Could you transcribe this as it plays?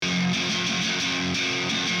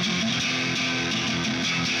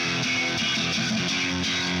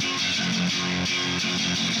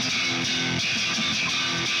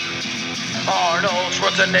Arnold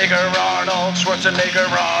Schwarzenegger, Arnold Schwarzenegger,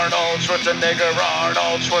 Arnold Schwarzenegger,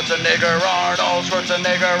 Arnold Schwarzenegger, Arnold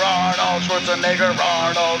Schwarzenegger, Arnold Schwarzenegger,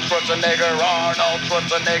 Arnold Schwarzenegger, Arnold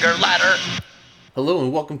Schwarzenegger ladder. Hello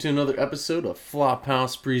and welcome to another episode of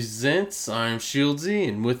Flophouse Presents. I'm Shieldsy,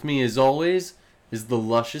 and with me as always is the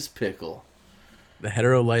luscious Pickle. The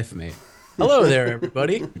hetero life mate. Hello there,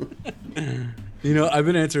 everybody. You know, I've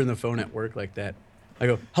been answering the phone at work like that. I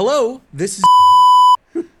go, hello, this is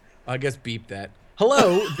I guess beep that.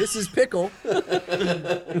 Hello, this is Pickle.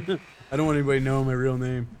 I don't want anybody to know my real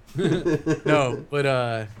name. No,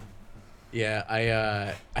 but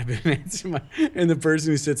yeah, I've been answering and the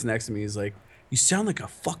person who sits next to me is like, you sound like a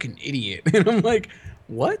fucking idiot. And I'm like,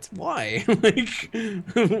 what? Why? Like,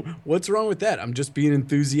 what's wrong with that? I'm just being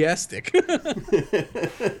enthusiastic.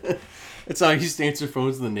 That's how I used to answer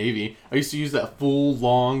phones in the Navy. I used to use that full,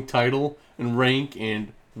 long title and rank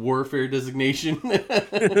and warfare designation.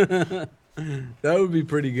 That would be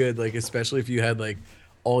pretty good, like, especially if you had, like,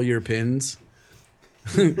 all your pins.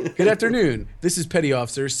 Good afternoon. This is Petty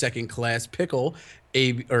Officer, Second Class Pickle,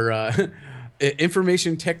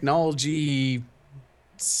 Information Technology,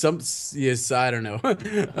 I don't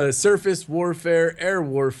know, Surface Warfare, Air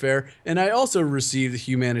Warfare, and I also received the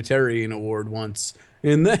Humanitarian Award once.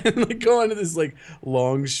 And then like go into this like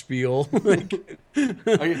long spiel, like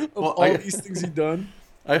all these things you've done.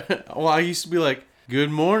 I used to be like, good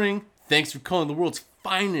morning. Thanks for calling the world's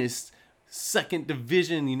finest 2nd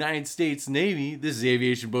Division in the United States Navy. This is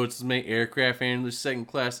Aviation Boatswain, Aircraft Handler, 2nd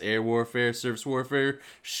Class Air Warfare, Surface Warfare,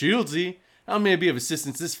 Shieldsy. How may I be of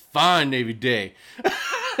assistance this fine Navy day?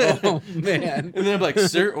 Oh, man. And then I'm like,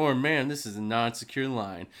 sir or ma'am, this is a non-secure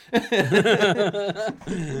line.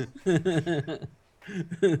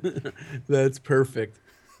 That's perfect.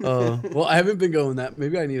 Well, I haven't been going that.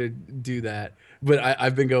 Maybe I need to do that. But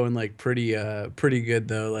I've been going like pretty good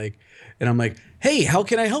though. Like, and I'm like, hey, how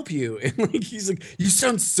can I help you? And like he's like, you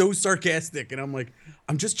sound so sarcastic. And I'm like,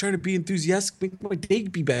 I'm just trying to be enthusiastic, make my day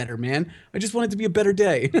be better, man. I just want it to be a better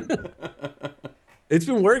day. It's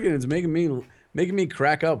been working. It's making me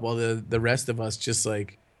crack up while the rest of us just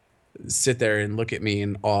like sit there and look at me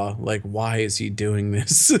in awe, like, why is he doing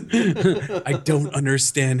this? I don't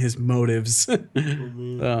understand his motives. What'd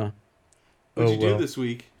you do this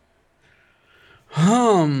week?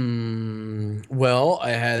 Well,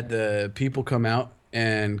 I had the people come out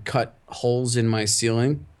and cut holes in my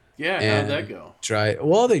ceiling. Yeah, how'd that go?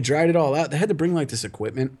 They dried it all out. They had to bring like this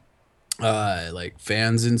equipment, like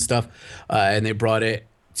fans and stuff, and they brought it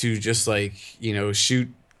to just like, you know, shoot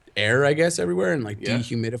air, I guess, everywhere and like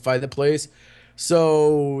dehumidify the place.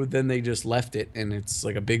 So then they just left it, and it's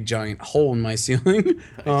like a big giant hole in my ceiling.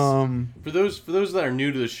 Nice. For those that are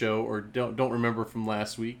new to the show or don't remember from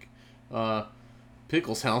last week,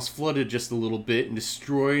 Pickle's house flooded just a little bit and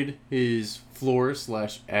destroyed his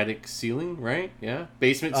floor/attic ceiling, right? Yeah,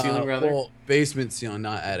 basement ceiling rather. Well, basement ceiling,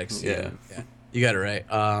 not attic ceiling. Yeah. You got it right.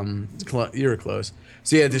 You were close.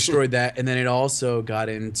 So yeah, it destroyed that, and then it also got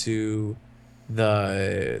into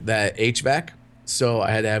that HVAC. So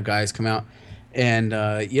I had to have guys come out, and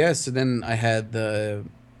so then I had the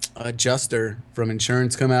adjuster from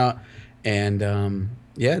insurance come out, and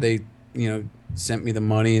they sent me the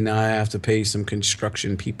money, and now I have to pay some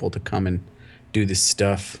construction people to come and do this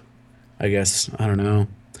stuff. I guess, I don't know,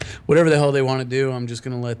 whatever the hell they want to do, I'm just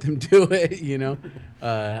gonna let them do it.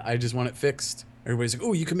 I just want it fixed. Everybody's like,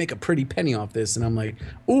 oh, you can make a pretty penny off this. And I'm like,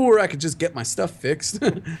 or I could just get my stuff fixed.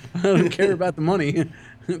 I don't care about the money.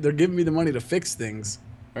 They're giving me the money to fix things.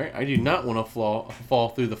 All right, I do not want to fall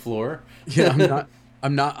through the floor. Yeah,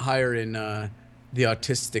 I'm not hiring the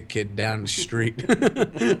autistic kid down the street.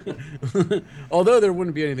 Although there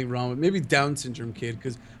wouldn't be anything wrong with maybe Down syndrome kid,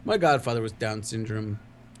 because my godfather was Down syndrome.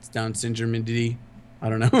 It's Down syndrome, indeed. I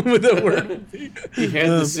don't know what that word would be. He had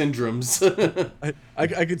the syndromes.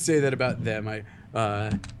 I could say that about them. I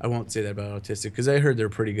won't say that about autistic, because I heard they're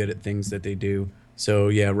pretty good at things that they do. So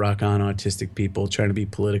yeah, rock on, autistic people. Trying to be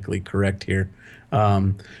politically correct here.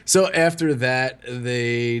 So after that,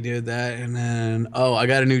 they did that, and then I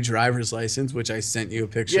got a new driver's license, which I sent you a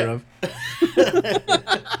picture of.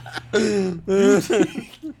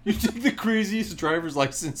 You take the craziest driver's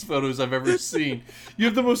license photos I've ever seen. You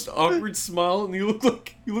have the most awkward smile, and you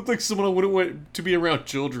look like someone I wouldn't want to be around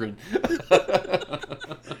children.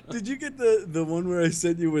 Did you get the one where I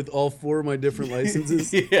sent you with all 4 of my different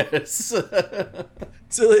licenses? Yes.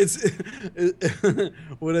 So it's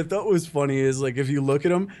what I thought was funny is, like, if you look at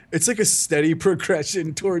them, it's like a steady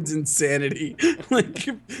progression towards insanity. Like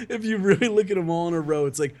if you really look at them all in a row,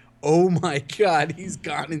 it's like, oh my God, he's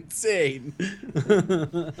gone insane.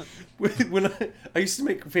 When I used to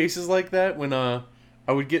make faces like that when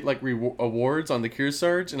I would get like awards on the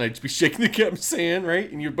Kearsarge, and I'd just be shaking the captain's hand,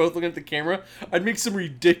 right? And you're both looking at the camera. I'd make some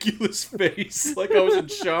ridiculous face, like I was in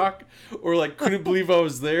shock, or like couldn't believe I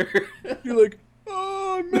was there. You're like,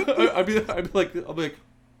 oh, I meant this. I'll be like,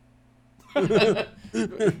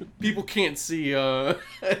 people can't see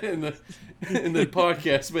in the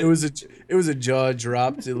podcast, but It was a jaw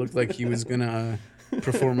dropped. It looked like he was gonna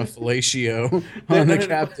perform a fellatio on the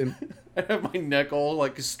captain. I have my neck all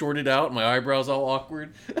like distorted out, my eyebrows all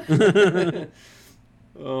awkward.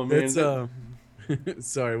 Oh man, It's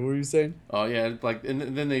sorry, what were you saying? oh yeah, like and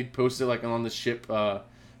then they post it like on the ship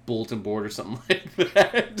bulletin board or something like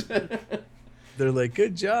that. They're like,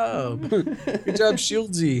 good job,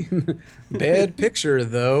 Shieldsy. Bad picture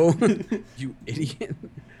though, you idiot.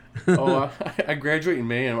 I graduate in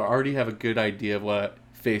May, and I already have a good idea of what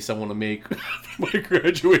face I want to make for my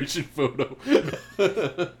graduation photo.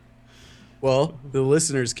 Well, the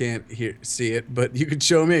listeners can't see it, but you can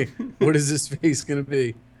show me. What is this face gonna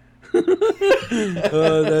be?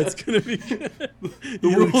 That's gonna be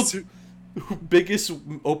The world's biggest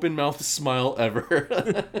open mouth smile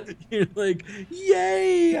ever. You're like,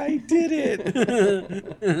 yay, I did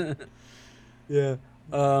it. Yeah.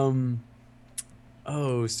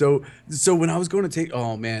 Oh, so when I was going to take,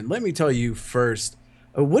 oh man, let me tell you first,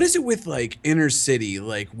 what is it with like inner city?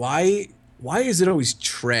 Like, why is it always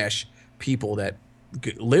trash people that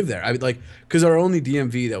live there? I mean, like, because our only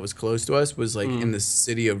DMV that was close to us was like in the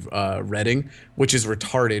city of Reading, which is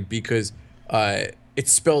retarded because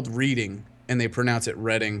it's spelled reading and they pronounce it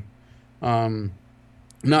Reading.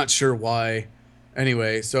 Not sure why.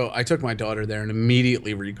 Anyway, so I took my daughter there and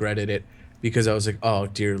immediately regretted it because I was like, oh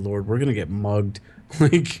dear Lord, we're gonna get mugged.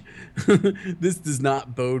 Like, this does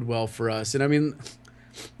not bode well for us. And I mean,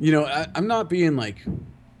 you know, I'm not being like,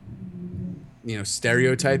 you know,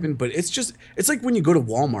 stereotyping, but it's like when you go to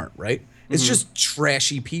Walmart, right? It's just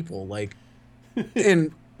trashy people, like,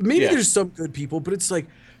 and maybe there's some good people, but it's like,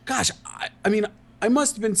 gosh, I mean, I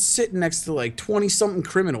must have been sitting next to like 20 something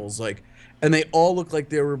criminals, like, and they all looked like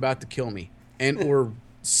they were about to kill me and or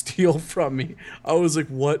steal from me. I was like,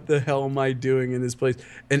 what the hell am I doing in this place?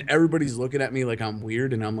 And everybody's looking at me like I'm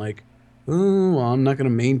weird, and I'm like, oh, well, I'm not going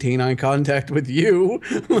to maintain eye contact with you.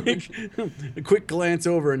 Like, a quick glance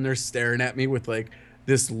over, and they're staring at me with like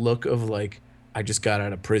this look of like, I just got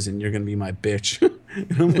out of prison. You're going to be my bitch.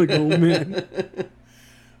 And I'm like, oh man.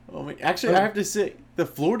 Oh man. Actually, I have to say, the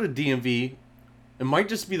Florida DMV, it might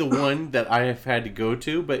just be the one that I have had to go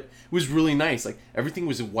to, but it was really nice. Like, everything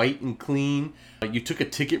was white and clean. You took a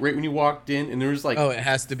ticket right when you walked in, and there was like... Oh, it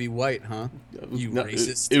has to be white, huh? You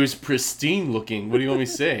racist. It was pristine looking. What do you want me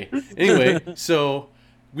to say? Anyway, so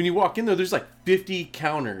when you walk in there, there's like 50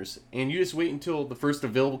 counters, and you just wait until the first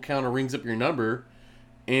available counter rings up your number,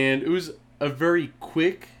 and it was a very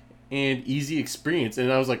quick and easy experience.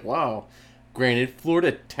 And I was like, wow. Granted,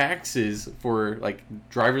 Florida taxes for like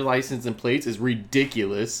driver license and plates is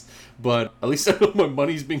ridiculous, but at least I know my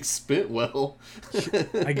money's being spent well.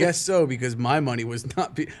 I guess so, because my money was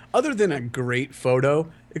not other than a great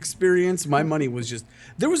photo experience. My money was just,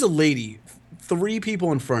 there was a lady, 3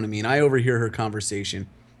 people in front of me, and I overhear her conversation,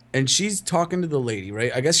 and she's talking to the lady,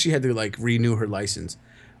 right? I guess she had to like renew her license.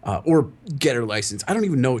 Or get her license. I don't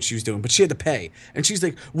even know what she was doing, but she had to pay. And she's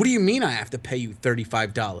like, what do you mean I have to pay you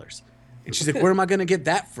 $35? And she's like, where am I going to get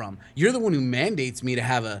that from? You're the one who mandates me to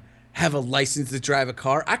have a license to drive a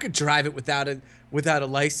car. I could drive it without a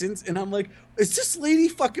license. And I'm like, is this lady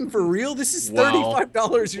fucking for real? This is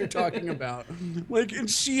 $35 you're talking about. Like, and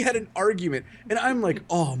she had an argument. And I'm like,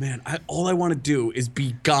 oh man, all I want to do is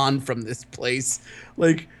be gone from this place.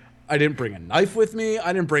 Like, I didn't bring a knife with me.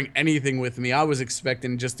 I didn't bring anything with me. I was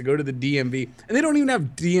expecting just to go to the DMV. And they don't even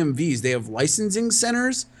have DMVs. They have licensing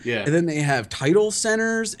centers. Yeah. And then they have title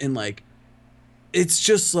centers. And like, it's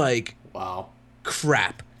just like, wow,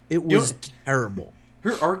 crap. It was terrible.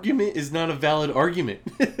 Her argument is not a valid argument.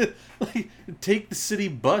 Like, take the city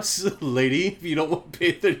bus, lady, if you don't want to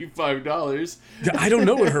pay $35. I don't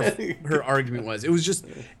know what her argument was. It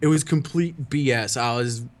was complete BS. I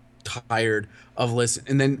was tired of listening.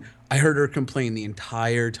 And then I heard her complain the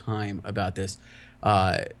entire time about this.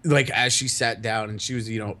 Like, as she sat down, and she was,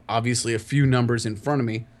 you know, obviously a few numbers in front of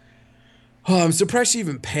me. Oh, I'm surprised she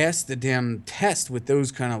even passed the damn test with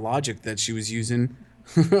those kind of logic that she was using.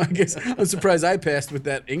 I guess I'm surprised I passed with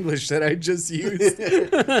that English that I just used.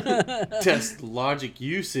 Test logic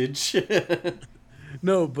usage.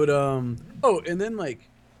 No, but oh, and then like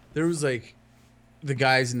there was like the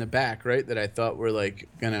guys in the back, right, that I thought were like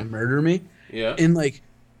gonna murder me. Yeah. And like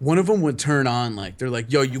one of them would turn on, like they're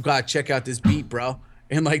like, "Yo, you gotta check out this beat, bro."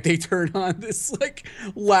 and like they turn on this like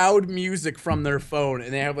loud music from their phone,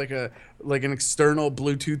 and they have like an external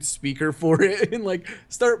Bluetooth speaker for it, and like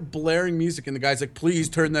start blaring music, and the guy's like, please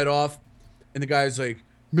turn that off, and the guy's like,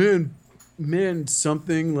 man,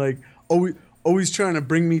 something like always trying to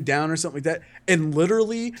bring me down or something like that, and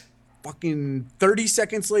literally fucking 30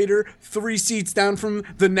 seconds later, 3 seats down from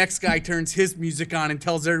the next guy turns his music on and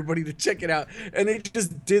tells everybody to check it out. And they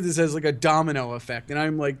just did this as like a domino effect. And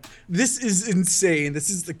I'm like, this is insane. This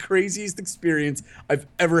is the craziest experience I've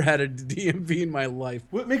ever had at DMV in my life.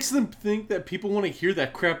 What makes them think that people want to hear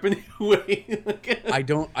that crap anyway?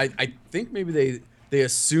 I think maybe they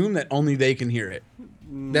assume that only they can hear it.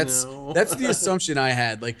 That's the assumption I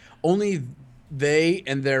had. Like only they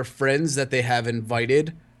and their friends that they have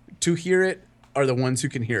invited to hear it are the ones who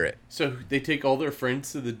can hear it. So they take all their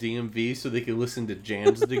friends to the DMV so they can listen to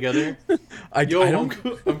jams together? I'm going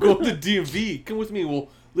to DMV. Come with me. We'll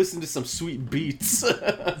listen to some sweet beats.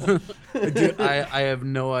 Dude, I have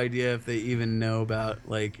no idea if they even know about,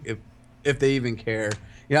 like, if they even care.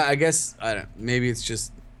 Yeah, I guess, maybe it's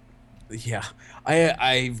just, yeah.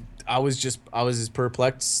 I was as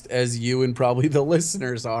perplexed as you and probably the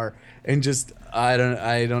listeners are. And just, I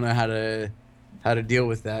don't know how to deal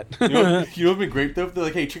with that. You know what would be great though? If they're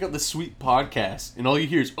like, hey, check out this sweet podcast, and all you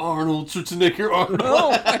hear is Arnold Schwarzenegger,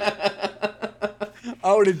 Arnold.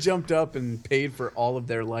 I would have jumped up and paid for all of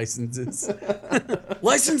their licenses.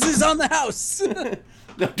 Licenses on the house.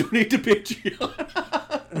 Now donate to Patreon.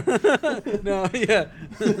 No, yeah.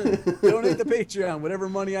 Donate to Patreon, whatever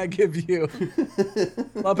money I give you.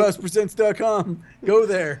 LobhousePresents.com. Go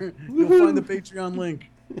there. You'll find the Patreon link.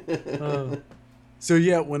 So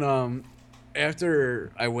yeah, when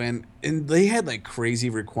after I went, and they had like crazy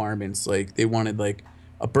requirements, like they wanted like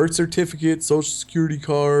a birth certificate, social security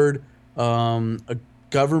card, a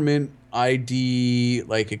government ID,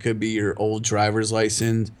 like it could be your old driver's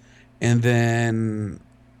license, and then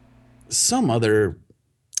some other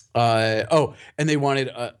and they wanted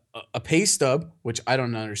a pay stub, which I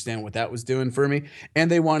don't understand what that was doing for me,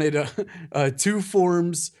 and they wanted 2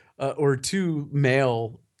 forms or 2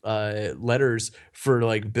 mail letters for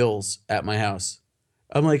like bills at my house.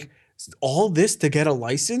 I'm like, all this to get a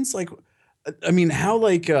license? Like, I mean, how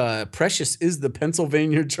like precious is the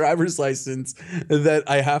Pennsylvania driver's license that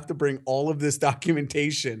I have to bring all of this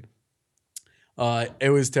documentation?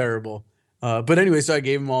 It was terrible. But anyway, so I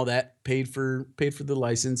gave them all that, paid for the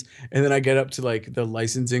license, and then I get up to like the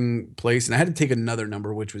licensing place, and I had to take another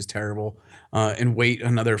number, which was terrible, and wait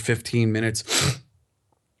another 15 minutes.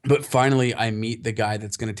 But finally, I meet the guy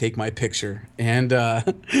that's going to take my picture, and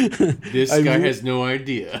this guy has no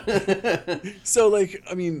idea. So, like,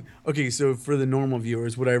 I mean, okay, so for the normal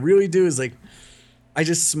viewers, what I really do is like, I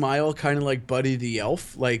just smile, kind of like Buddy the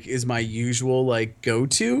Elf, like is my usual like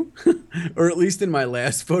go-to, or at least in my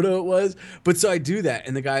last photo it was. But so I do that,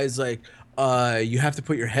 and the guy is like, "You have to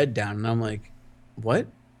put your head down," and I'm like, "What?"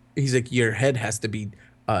 He's like, "Your head has to be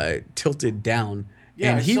tilted down."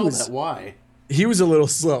 Yeah, and I saw that. Why? He was a little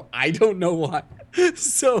slow. I don't know why.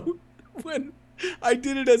 So when I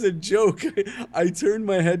did it as a joke, I turned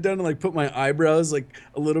my head down and like put my eyebrows like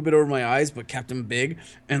a little bit over my eyes, but kept them big,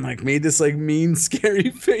 and like made this like mean,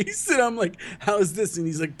 scary face. And I'm like, "How's this?" And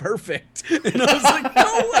he's like, "Perfect." And I was like,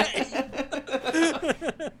 "No way."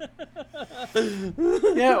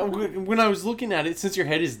 Yeah, when I was looking at it, since your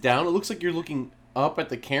head is down, it looks like you're looking up at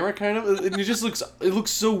the camera, kind of, and it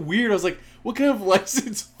looks so weird. I was like, what kind of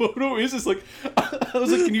license photo is this? Like, I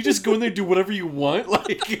was like, can you just go in there and do whatever you want?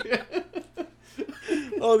 Like,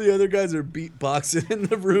 all the other guys are beatboxing in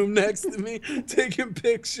the room next to me, taking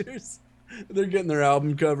pictures. They're getting their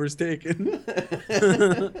album covers taken.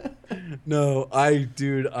 No, I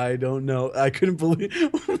don't know. I couldn't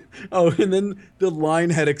believe. Oh, and then the line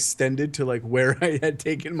had extended to like where I had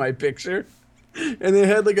taken my picture. And they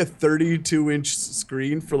had like a 32-inch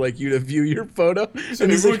screen for like you to view your photo. So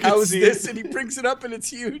and he's like, "How's this?" And he brings it up and it's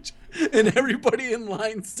huge. And everybody in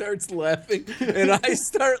line starts laughing. And I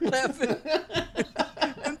start laughing.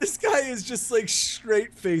 And this guy is just like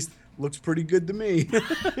straight-faced. "Looks pretty good to me."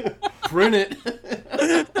 Print it.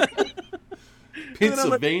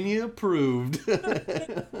 Pennsylvania approved.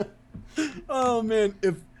 Oh man,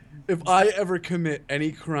 if I ever commit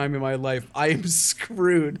any crime in my life, I am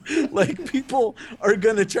screwed. Like, people are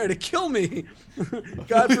gonna try to kill me.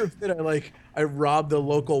 God forbid I rob the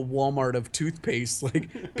local Walmart of toothpaste.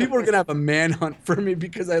 Like, people are gonna have a manhunt for me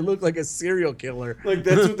because I look like a serial killer. Like,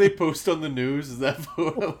 that's what they post on the news, is that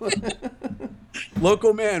photo.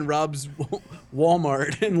 Local man robs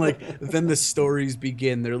Walmart, and like then the stories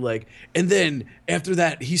begin. They're like, and then after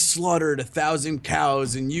that he slaughtered 1,000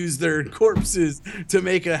 cows and used their corpses to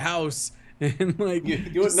make a house, and like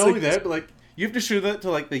Not only that, but like you have to show that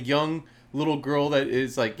to like the young little girl that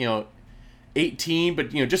is like 18, but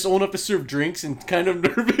just old enough to serve drinks and kind of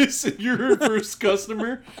nervous, and you're her first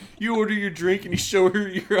customer. You order your drink and you show her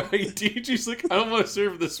your ID. And she's like, I don't want to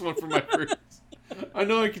serve this one for my first. I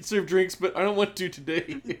know I can serve drinks, but I don't want to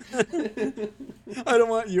today. I don't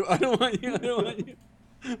want you. I don't want you. I don't want you.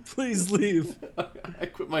 Please leave. I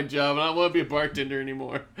quit my job and I don't want to be a bartender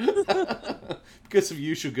anymore. Because of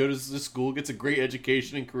you, she'll go to school, gets a great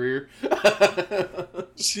education and career.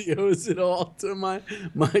 She owes it all to my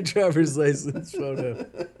driver's license photo.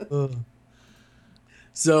 Ugh.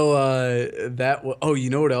 So you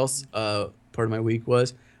know what else? Part of my week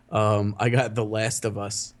was I got The Last of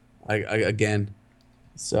Us. Again.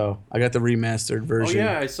 So I got the remastered version. Oh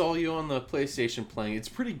yeah, I saw you on the PlayStation playing. It's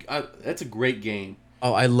pretty. That's a great game.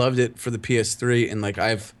 Oh, I loved it for the PS3, and like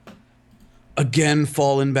I've again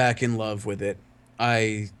fallen back in love with it.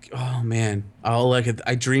 Oh man,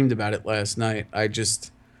 I dreamed about it last night.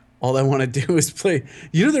 All I want to do is play.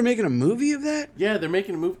 They're making a movie of that? Yeah, they're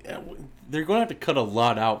making a movie. They're going to have to cut a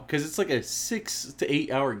lot out because it's like a 6 to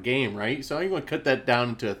 8 hour game, right? So how are you going to cut that down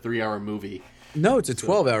into a 3-hour movie? No, it's a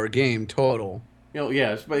 12-hour game total.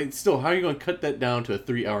 Yeah, but still, how are you going to cut that down to a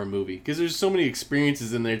 3-hour movie? Because there's so many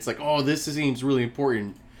experiences in there. It's like, oh, this seems really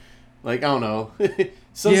important. Like, I don't know.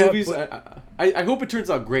 Some movies, but, I hope it turns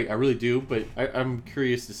out great. I really do, but I'm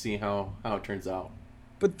curious to see how it turns out.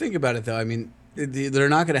 But think about it, though. I mean, they're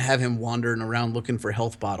not going to have him wandering around looking for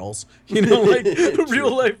health bottles. Like a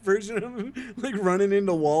real-life version of him, like running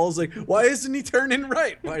into walls. Like, why isn't he turning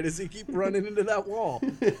right? Why does he keep running into that wall?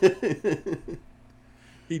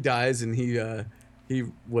 He dies, and he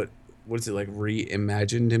what is it, like,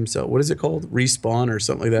 reimagined himself? What is it called? Respawn or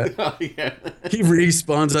something like that? Oh, yeah. He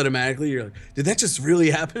respawns automatically. You're like, did that just really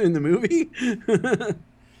happen in the movie?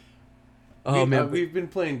 We've been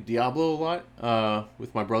playing Diablo a lot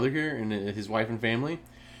with my brother here and his wife and family.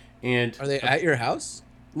 And are they at your house?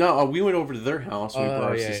 No, we went over to their house. We brought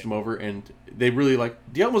our system over, and they really like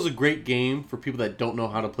Diablo's a great game for people that don't know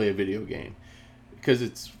how to play a video game because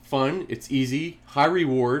it's fun, it's easy, high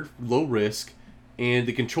reward, low risk. And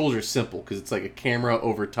the controls are simple because it's like a camera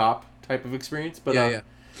over top type of experience. But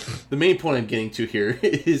the main point I'm getting to here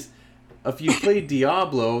is if you play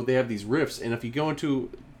Diablo, they have these rifts. And if you go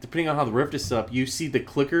into, depending on how the rift is set up, you see the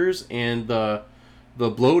clickers and the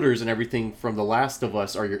bloaters and everything from The Last of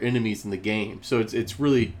Us are your enemies in the game. So it's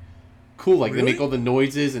really cool. Like they make all the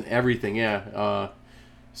noises and everything. Yeah.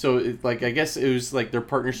 So I guess it was like their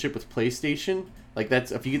partnership with PlayStation. Like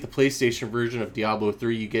that's if you get the PlayStation version of Diablo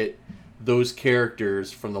 3, you get those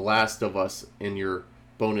characters from The Last of Us in your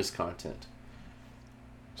bonus content.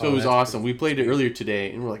 So it was awesome. We played it earlier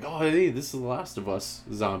today, and we're like, oh, hey, this is The Last of Us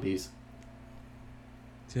zombies.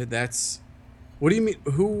 Dude, what do you mean?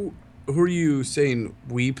 Who are you saying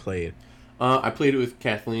we played? I played it with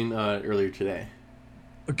Kathleen earlier today.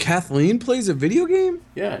 Kathleen plays a video game?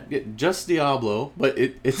 Yeah, just Diablo, but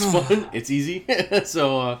it's fun. It's easy.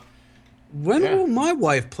 So when will my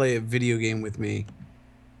wife play a video game with me?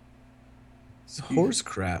 It's horse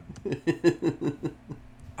crap.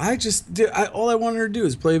 All I wanted her to do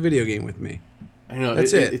is play a video game with me. I know.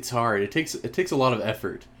 That's it. It's hard. It takes a lot of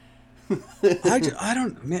effort. I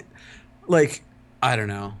don't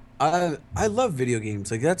know. I love video games.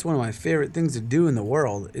 Like that's one of my favorite things to do in the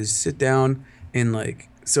world is sit down and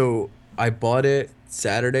so I bought it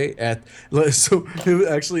Saturday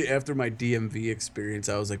actually after my DMV experience,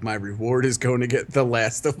 I was like, my reward is going to get The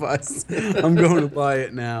Last of Us. I'm going to buy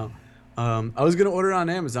it now. I was gonna order it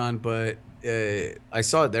on Amazon, but I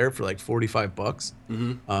saw it there for like $45.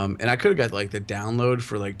 Mm-hmm. And I could have got like the download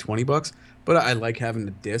for like $20, but I like having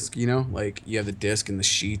the disc. Like you have the disc and the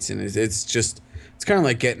sheets, and it's kind of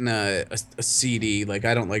like getting a CD. Like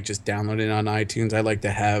I don't like just downloading it on iTunes. I like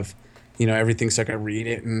to have, everything so I can read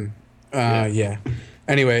it and yeah.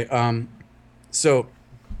 Anyway, so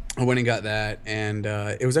I went and got that, and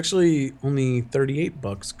it was actually only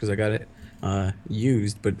 $38 because I got it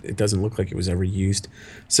used, but it doesn't look like it was ever used.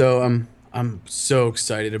 So I'm so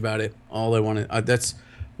excited about it. All I wanted, that's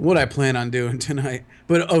what I plan on doing tonight.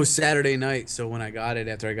 But Saturday night. So when I got it,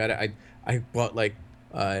 after I got it, I bought like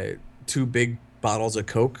 2 big bottles of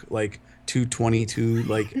Coke, like 222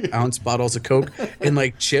 like ounce bottles of Coke, and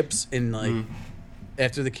like chips, and like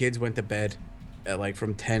after the kids went to bed at like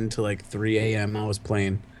from 10 to like 3 a.m. I was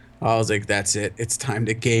playing. I was like, that's it. It's time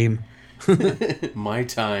to game. My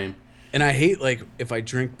time. And I hate like if I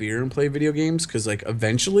drink beer and play video games because like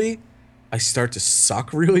eventually I start to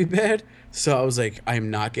suck really bad. So I was like, I'm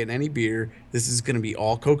not getting any beer. This is gonna be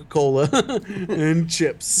all Coca-Cola and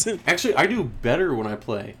chips. Actually, I do better when I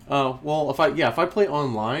play. Well, if I play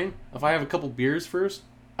online, if I have a couple beers first,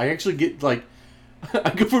 I actually get like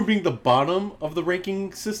I go from being the bottom of the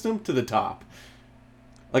ranking system to the top.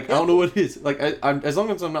 Like I don't know what it is. Like I'm as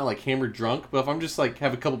long as I'm not like hammered drunk, but if I'm just like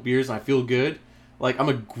have a couple beers and I feel good, like I'm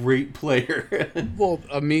a great player. Well,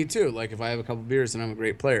 me too. Like if I have a couple beers, then I'm a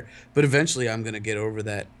great player. But eventually, I'm gonna get over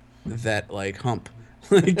that like hump,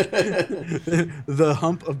 like the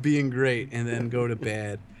hump of being great, and then go to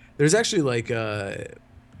bad. There's actually like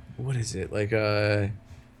what is it like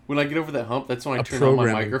When I get over that hump, that's when I a turn on my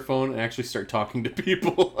programming. microphone and actually start talking to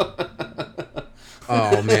people.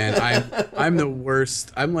 Oh man, I'm the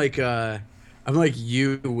worst. I'm like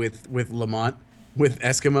you with Lamont with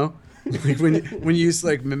Eskimo. Like when you used to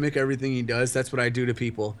like mimic everything he does, that's what I do to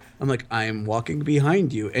people. I'm like, I am walking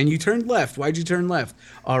behind you, and you turned left. Why'd you turn left?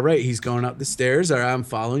 All right, he's going up the stairs. All right, I'm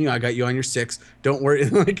following you. I got you on your 6. Don't worry.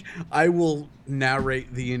 Like I will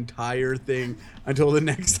narrate the entire thing until the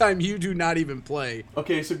next time you do not even play.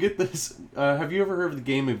 Okay, so get this. Have you ever heard of the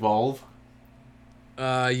game Evolve?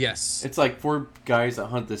 Yes. It's like 4 guys that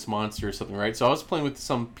hunt this monster or something, right? So I was playing with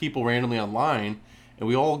some people randomly online, and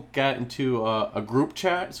we all got into a group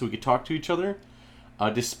chat so we could talk to each other,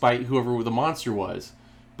 despite whoever the monster was.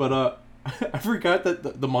 But I forgot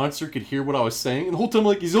that the monster could hear what I was saying, and the whole time,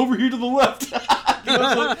 like, he's over here to the left.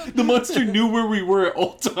 Like, the monster knew where we were at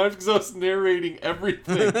all times because I was narrating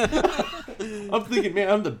everything. I'm thinking, man,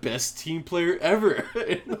 I'm the best team player ever.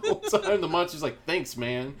 And the whole time, the monster's like, thanks,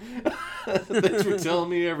 man. Thanks for telling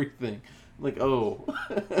me everything. I'm like, oh.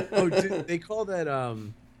 Oh, dude, they call that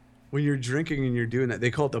when you're drinking and you're doing that, they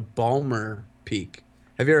call it the Balmer Peak.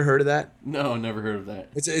 Have you ever heard of that? No, never heard of that.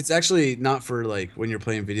 It's actually not for like when you're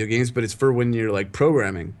playing video games, but it's for when you're like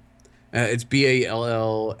programming. It's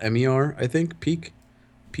Ballmer, I think, Peak,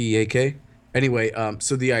 Peak. Anyway,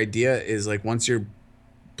 so the idea is like once your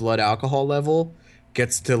blood alcohol level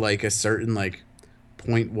gets to like a certain like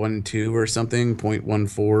 0.12 or something,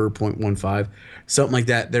 0.14, 0.15, something like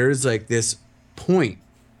that, there's like this point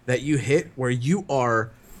that you hit where you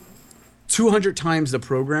are 200 times the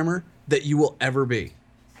programmer that you will ever be.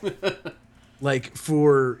 Like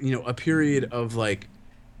for, a period of like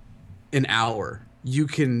an hour, you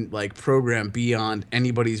can like program beyond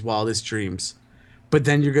anybody's wildest dreams. But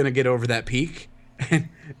then you're going to get over that peak and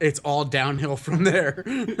it's all downhill from there.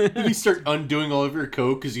 Then you start undoing all of your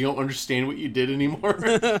code because you don't understand what you did anymore.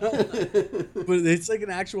 But it's like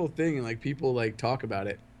an actual thing, and like people like talk about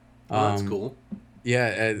it. Oh, that's cool.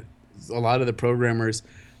 Yeah, a lot of the programmers,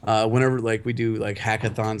 whenever like we do like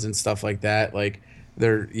hackathons and stuff like that, like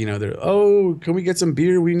they're oh, can we get some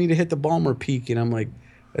beer? We need to hit the Balmer Peak, and I'm like,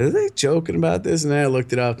 are they joking about this? And then I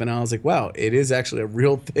looked it up, and I was like, wow, it is actually a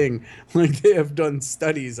real thing. Like they have done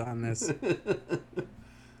studies on this.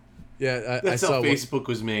 Yeah, I That's saw how Facebook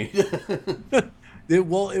was made. It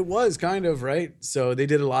was kind of, right? So they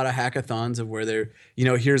did a lot of hackathons of where they're,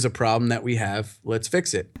 here's a problem that we have, let's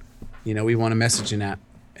fix it. We want a messaging app.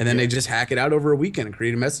 And then they just hack it out over a weekend and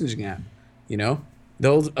create a messaging app.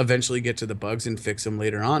 They'll eventually get to the bugs and fix them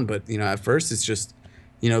later on, but at first it's just,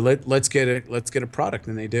 let's get a product,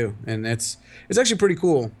 and they do. And it's actually pretty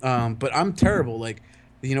cool. But I'm terrible. Like,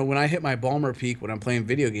 when I hit my Balmer Peak when I'm playing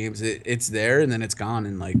video games, it's there and then it's gone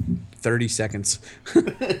in like 30 seconds.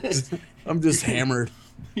 I'm just hammered.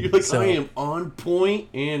 You're like, I am on point,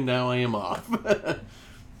 and now I am off.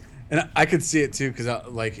 And I could see it too, because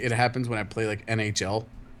like it happens when I play like NHL.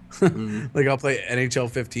 Mm-hmm. Like I'll play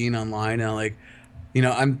NHL 15 online, and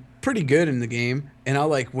I'm pretty good in the game, and I'll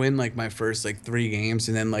like win like my first like 3 games,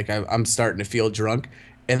 and then like I'm starting to feel drunk,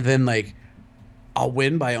 and then like I'll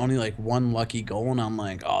win by only like 1 lucky goal, and I'm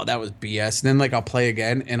like, oh, that was BS. And then like I'll play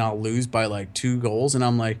again, and I'll lose by like 2 goals, and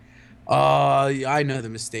I'm like, oh, I know the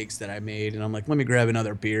mistakes that I made, and I'm like, let me grab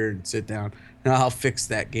another beer and sit down, and I'll fix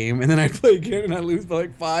that game. And then I play again, and I lose by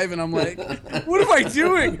like 5, and I'm like, what am I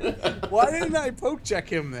doing? Why didn't I poke check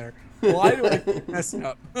him there? Why do I keep messing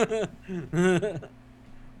up?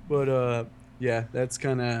 But yeah, that's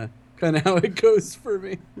kind of how it goes for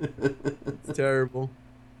me. It's terrible.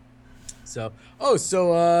 So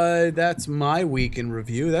that's my week in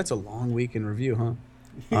review. That's a long week in review,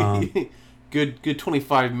 huh? Good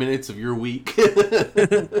 25 minutes of your week.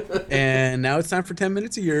 And now it's time for 10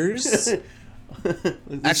 minutes of yours.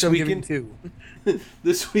 Actually, I'm giving 2.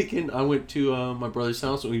 This weekend, I went to my brother's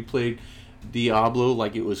house and we played Diablo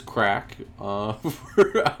like it was crack.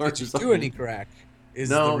 For hours. Did you do any crack?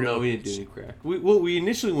 No, we didn't do any crack. We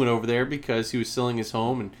initially went over there because he was selling his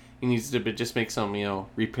home and he needs to just make some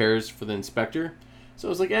repairs for the inspector. So I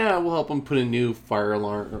was like, yeah, we'll help him put a new fire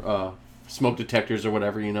alarm smoke detectors or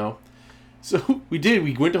whatever, you know. So we did.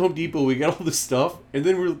 We went to Home Depot. We got all this stuff, and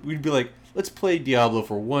then we'd be like, let's play Diablo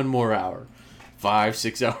for 1 more hour.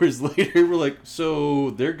 5-6 hours later, we're like, so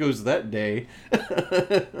there goes that day.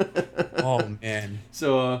 Oh man.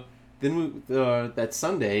 So then that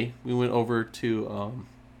Sunday we went over to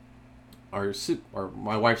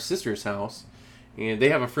my wife's sister's house, and they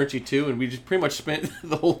have a Frenchie too, and we just pretty much spent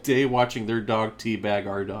the whole day watching their dog teabag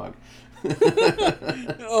our dog.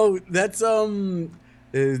 Oh, that's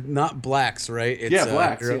not Blacks, right? It's, yeah,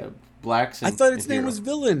 Blacks. Yeah, Blacks. I thought its name was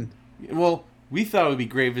Villain. Well, we thought it would be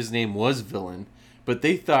great if his name was Villain, but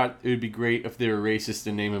they thought it would be great if they were racist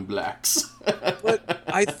and name him Blacks. But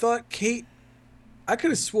I thought Kate. I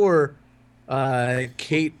could have swore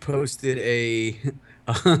Kate posted a.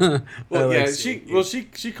 Well, yeah,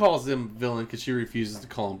 she calls him Villain because she refuses to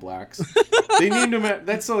call him Blacks. They named him.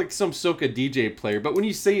 That's like some soca DJ player, but when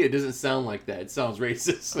you say it, it doesn't sound like that. It sounds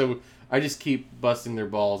racist. So I just keep busting their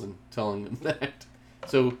balls and telling them that.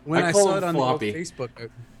 So when I call saw him it on Floppy. the old Facebook,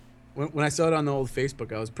 when I saw it on the old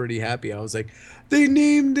Facebook, I was pretty happy. I was like, they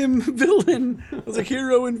named him Villain. I was like,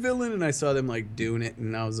 hero and villain, and I saw them like doing it,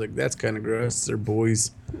 and I was like, that's kind of gross. They're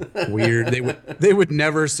boys, weird. They would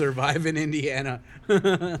never survive in Indiana.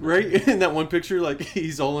 Right? In that one picture, like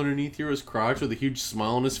he's all underneath Hero's crotch with a huge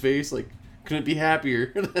smile on his face, like couldn't be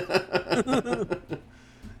happier.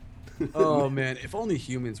 Oh man, if only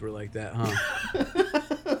humans were like that, huh?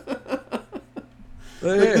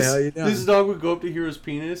 Hey, how you doing? This dog would go up to Hero's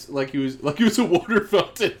penis like he was a water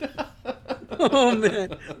fountain. Oh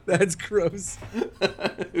man, that's gross.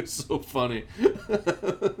 It was so funny.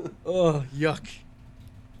 Oh yuck!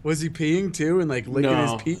 Was he peeing too and like licking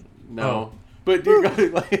his pee? No, Oh. but dear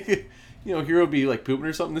God, like Hero would be like pooping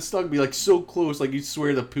or something. This dog would be like so close, like you'd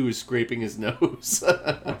swear the poo is scraping his nose.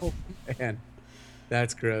 Oh man,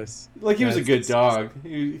 that's gross. Like he was a good dog.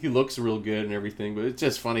 He looks real good and everything, but it's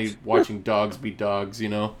just funny watching dogs be dogs, you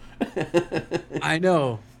know. I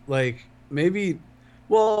know. Like maybe,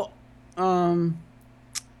 well, when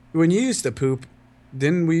you used to poop,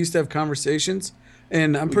 didn't we used to have conversations?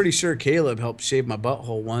 And I'm pretty sure Caleb helped shave my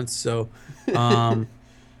butthole once. So, and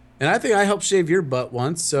I think I helped shave your butt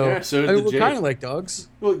once. So, Yeah, so did I mean, we're Jake. kind of like dogs.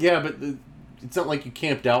 Well, yeah, but it's not like you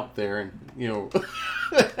camped out there and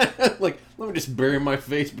like let me just bury my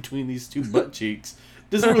face between these two butt cheeks.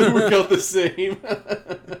 Doesn't really work out the same.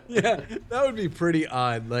 Yeah, that would be pretty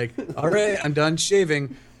odd. Like, all right, I'm done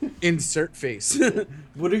shaving. Insert face.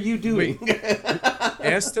 What are you doing?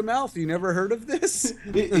 Ass to mouth. You never heard of this?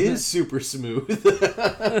 It is super smooth.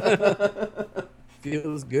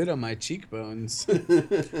 Feels good on my cheekbones.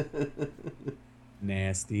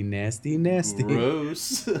 Nasty, nasty, nasty.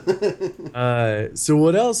 Gross. So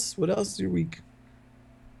what else? What else your week?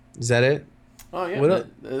 Is that it? Oh yeah, What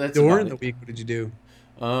that's During about the week, what did you do?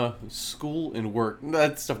 it. School and work.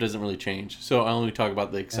 That stuff doesn't really change. So I only talk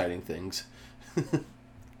about the exciting things.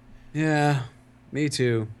 Yeah, me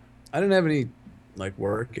too. I don't have any like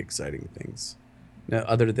work exciting things. No,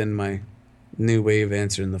 other than my new way of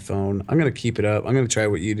answering the phone. I'm gonna keep it up. I'm gonna try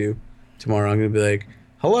what you do tomorrow. I'm gonna be like,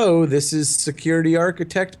 "Hello, this is Security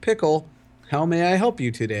Architect Pickle. How may I help you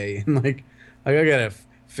today?" And like I gotta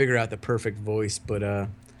figure out the perfect voice, but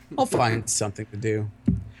I'll find something to do.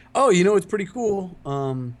 Oh, you know what's pretty cool?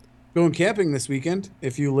 Going camping this weekend.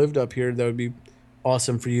 If you lived up here, that would be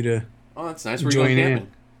awesome for you to Oh, that's nice. Where are you going join in.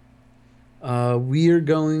 camping? We are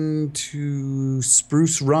going to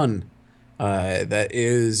Spruce Run. That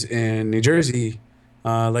is in New Jersey,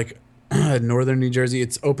 like northern New Jersey.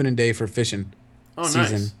 It's opening day for fishing Oh,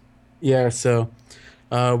 season. nice. Yeah, so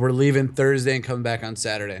we're leaving Thursday and coming back on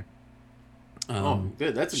Saturday. Oh,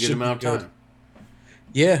 good. That's a good should be amount of good. time.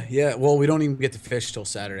 Yeah. Well, we don't even get to fish till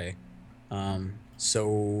Saturday.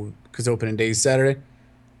 So because opening day is Saturday.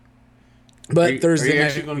 But Thursday Are you night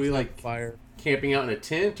actually going to we be can like fire. camping out in a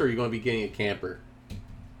tent, or are you going to be getting a camper?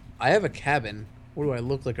 I have a cabin. What do I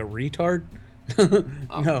look like, a retard?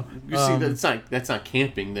 No. You see, that's not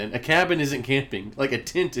camping. Then a cabin isn't camping. Like a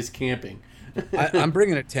tent is camping. I'm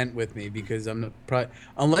bringing a tent with me because I'm not probably,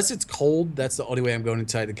 unless it's cold. That's the only way I'm going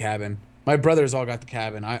inside the cabin. My brothers all got the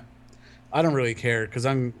cabin. I don't really care because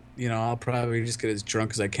I'll probably just get as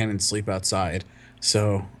drunk as I can and sleep outside.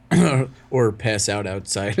 So, or pass out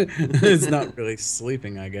outside. It's not really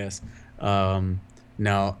sleeping, I guess.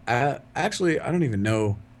 No, I don't even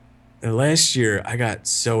know. Last year, I got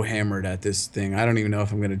so hammered at this thing. I don't even know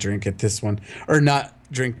if I'm going to drink at this one or not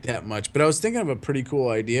drink that much. But I was thinking of a pretty cool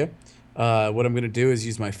idea. What I'm going to do is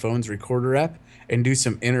use my phone's recorder app and do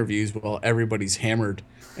some interviews while everybody's hammered.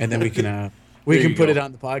 And then we can put it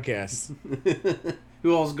on the podcast.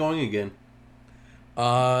 Who all's going again?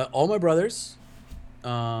 All my brothers,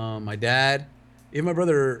 my dad, even my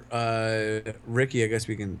brother Ricky. I guess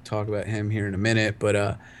we can talk about him here in a minute.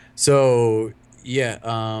 But so yeah,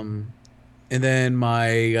 and then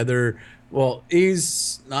my other, well,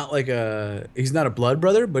 he's not a blood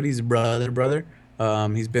brother, but he's a brother.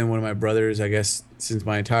 He's been one of my brothers, I guess, since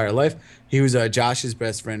my entire life. He was Josh's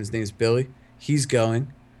best friend. His name's Billy. He's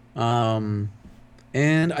going. And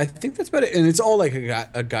I think that's about it. And it's all like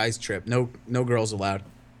a guy's trip. No girls allowed.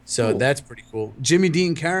 So Cool. that's pretty cool. Jimmy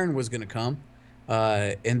Dean Karen was gonna come,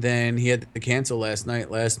 and then he had to cancel last minute.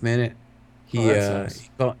 Oh, that sucks.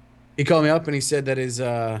 He called me up and he said that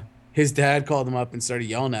his dad called him up and started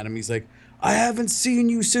yelling at him. He's like, "I haven't seen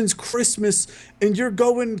you since Christmas, and you're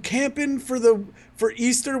going camping for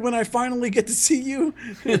Easter when I finally get to see you."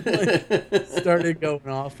 Like, started going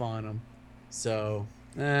off on him. So,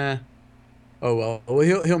 oh well.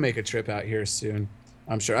 He'll make a trip out here soon.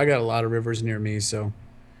 I'm sure. I got a lot of rivers near me, so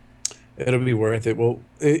it'll be worth it.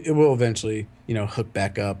 It will eventually, hook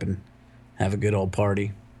back up and have a good old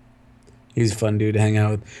party. He's a fun dude to hang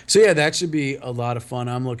out with. So yeah, that should be a lot of fun.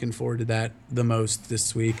 I'm looking forward to that the most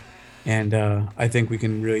this week, and I think we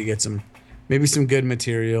can really get maybe some good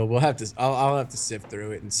material. I'll have to sift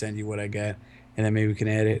through it and send you what I get, and then maybe we can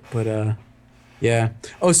edit. But yeah.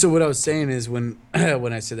 Oh, so what I was saying is when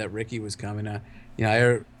when I said that Ricky was coming, I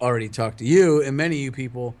already talked to you, and many of you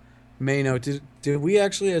people may know. Did we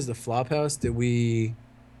actually, as the Flophouse, did we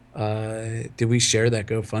share that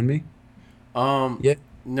GoFundMe? Yeah.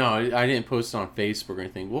 No, I didn't post it on Facebook or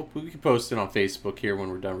anything. We can post it on Facebook here when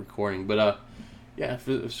we're done recording. But yeah.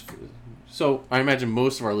 So I imagine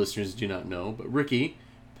most of our listeners do not know, but Ricky,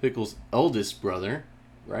 Pickle's eldest brother,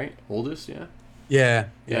 right? Oldest, yeah.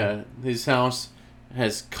 Yeah. His house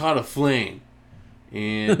has caught a flame,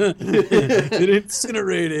 and it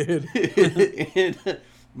incinerated. and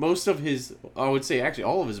most of his, I would say, actually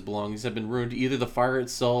all of his belongings have been ruined. Either the fire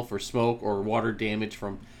itself, or smoke, or water damage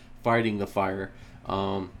from fighting the fire.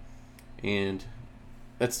 And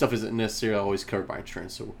that stuff isn't necessarily always covered by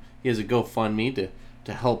insurance. So he has a GoFundMe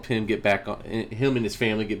to help him get back on, him and his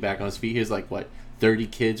family get back on his feet. He has 30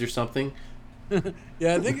 kids or something.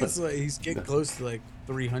 Yeah, I think it's he's getting close to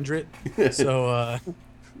 300. So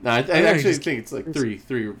no, I actually think it's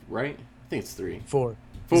three, right? I think it's 3. 4.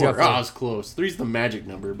 4. Oh, I was close. 3's the magic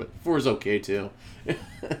number, but 4 is okay too.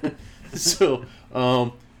 So,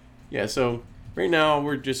 yeah. So right now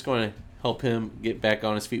we're just going to help him get back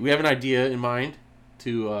on his feet. We have an idea in mind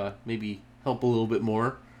to maybe help a little bit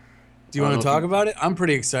more. Do you want to talk about it? I'm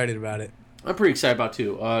pretty excited about it. I'm pretty excited about it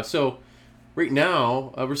too. So right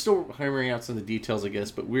now, we're still hammering out some of the details, I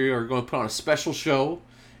guess, but we are going to put on a special show,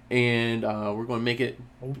 and we're going to make it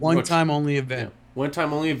a one-time only event. Yeah,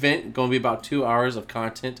 one-time only event. Going to be about 2 hours of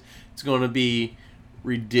content. It's going to be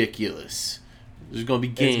ridiculous. There's going to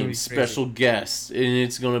be games, special guests, and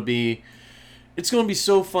it's going to be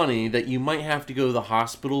so funny that you might have to go to the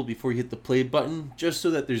hospital before you hit the play button, just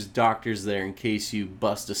so that there's doctors there in case you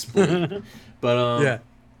bust a spleen. But yeah.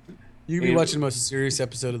 You can be watching the most serious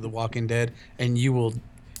episode of The Walking Dead, and you'll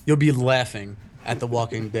be laughing at The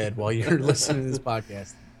Walking Dead while you're listening to this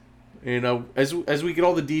podcast. And as we get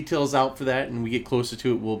all the details out for that, and we get closer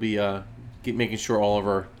to it, we'll be making sure all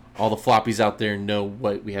the floppies out there know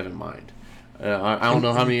what we have in mind. I don't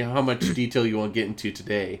know how much detail you want to get into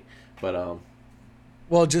today, but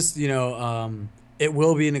well, just it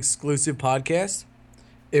will be an exclusive podcast.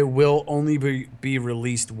 It will only be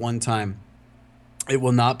released one time. It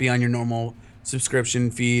will not be on your normal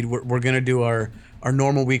subscription feed. We're going to do our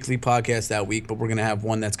normal weekly podcast that week, but we're going to have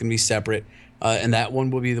one that's going to be separate. And that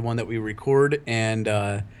one will be the one that we record. And,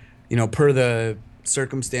 per the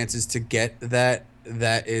circumstances to get that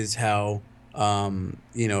is how,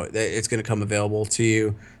 it's going to come available to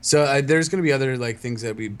you. So there's going to be other things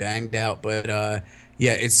that we banged out. But,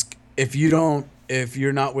 yeah, if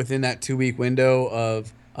you're not within that 2-week window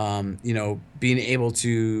of, being able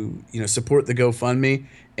to, support the GoFundMe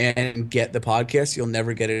and get the podcast, you'll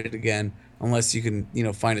never get it again unless you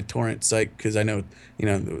can, find a torrent site. Cause I know,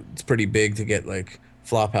 it's pretty big to get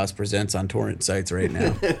Flophouse Presents on torrent sites right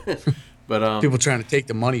now. But, people trying to take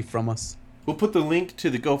the money from us. We'll put the link to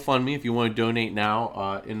the GoFundMe if you want to donate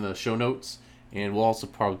now, in the show notes. And we'll also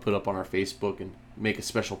probably put up on our Facebook and make a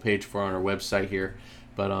special page for on our website here.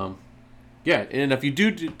 But, yeah, and if you do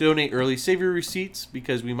donate early, save your receipts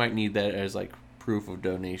because we might need that as proof of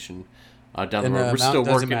donation down the road. We're still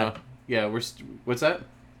working on. Yeah, what's that?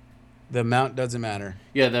 The amount doesn't matter.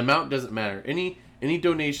 Yeah, the amount doesn't matter. Any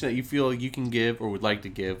donation that you feel you can give or would like to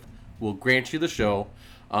give, will grant you the show.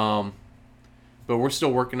 But But we're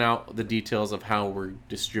still working out the details of how we're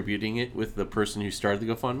distributing it with the person who started the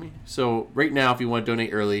GoFundMe. So right now, if you want to donate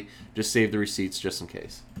early, just save the receipts just in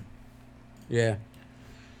case. Yeah.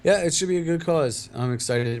 Yeah, it should be a good cause. I'm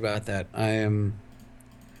excited about that. I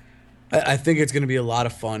think it's going to be a lot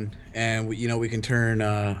of fun, and we can turn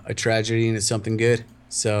a tragedy into something good.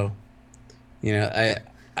 So, I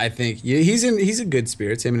think he's in good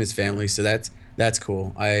spirits, him and his family. So that's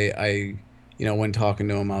cool. When talking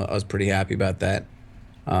to him, I was pretty happy about that.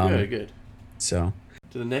 Good. So,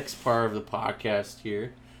 to the next part of the podcast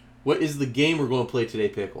here, what is the game we're going to play today,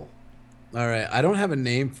 Pickle? All right, I don't have a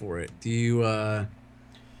name for it. Do you? Right,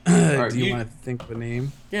 do you want to think of a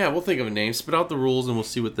name? Yeah, we'll think of a name. Spit out the rules, and we'll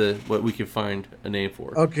see what we can find a name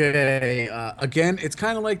for. Okay. Again, it's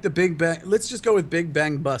kind of like the Big Bang. Let's just go with Big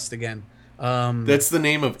Bang Bust again. That's the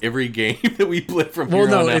name of every game that we play from here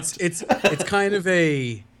on out. it's kind of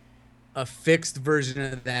a fixed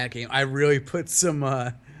version of that game. I really put some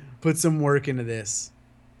work into this,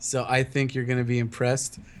 so I think you're gonna be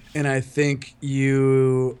impressed, and I think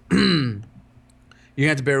you're gonna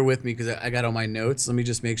have to bear with me because I got all my notes. Let me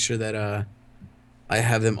just make sure that I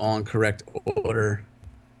have them all in correct order,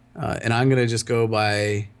 and I'm gonna just go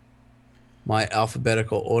by my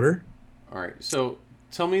alphabetical order. All right, so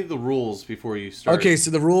tell me the rules before you start. Okay,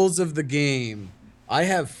 so the rules of the game. I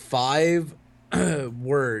have 5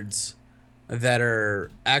 words that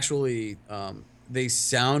are actually they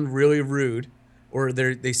sound really rude, or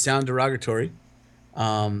they sound derogatory,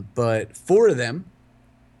 but 4 of them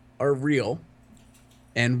are real,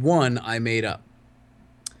 and 1 I made up.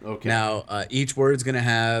 Okay. Now each word's gonna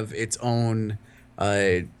have its own,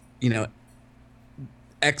 not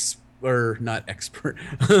expert,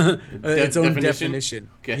 its own definition.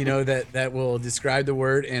 Okay. That will describe the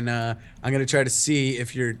word, and I'm gonna try to see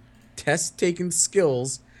if your test taking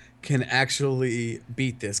skills can actually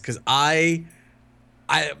beat this, because I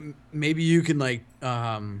maybe you can make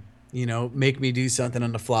me do something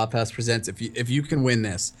on the Flophouse Presents if you can win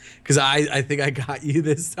this, because I think I got you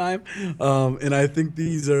this time, and I think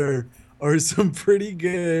these are some pretty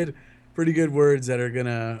good words that are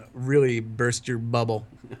gonna really burst your bubble.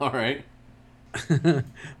 All right.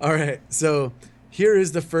 All right, so here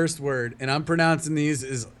is the first word, and I'm pronouncing these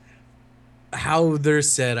as how they're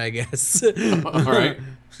said, I guess. All right.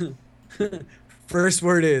 First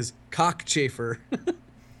word is cockchafer.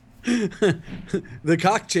 The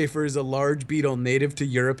cockchafer is a large beetle native to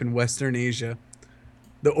Europe and Western Asia.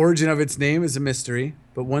 The origin of its name is a mystery,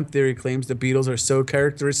 but one theory claims the beetles are so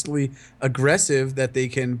characteristically aggressive that they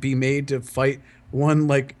can be made to fight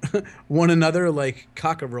one another like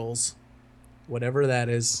cockerels, whatever that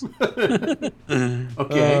is.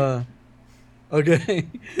 Okay. Okay.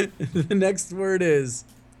 The next word is,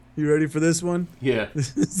 you ready for this one? Yeah.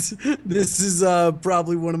 This is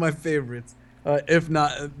probably one of my favorites, if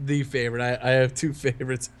not the favorite. I have 2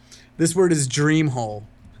 favorites. This word is dream hole.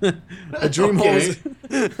 A dream hole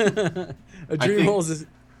is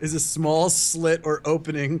a small slit or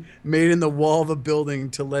opening made in the wall of a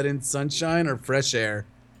building to let in sunshine or fresh air.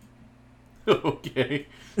 Okay.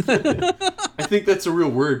 I think that's a real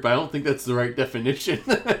word, but I don't think that's the right definition.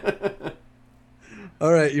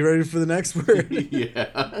 All right, you ready for the next word?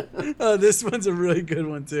 Yeah. This one's a really good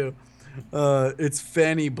one too. It's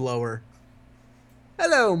fanny blower.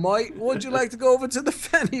 Hello, mate. Would you like to go over to the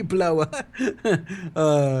fanny blower?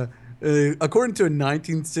 According to a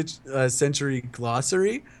 19th century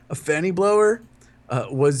glossary, a fanny blower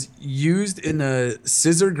was used in the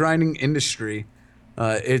scissor grinding industry.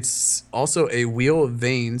 It's also a wheel of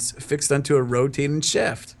vanes fixed onto a rotating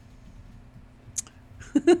shaft.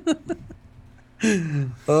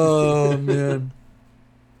 Oh, man.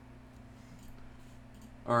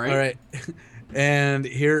 All right. All right. And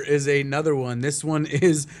here is another one. This one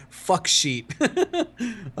is fuck sheet. Fuck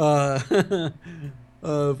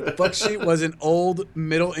sheet was an old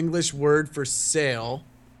Middle English word for sail,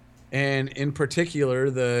 and in particular,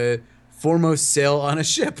 the foremost sail on a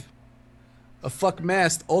ship. A fuck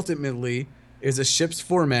mast ultimately is a ship's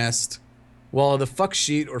foremast, while the fuck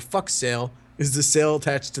sheet or fuck sail is the sail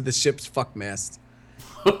attached to the ship's fuck mast.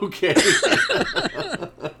 Okay.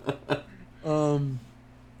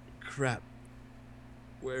 Crap.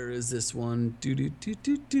 Where is this one?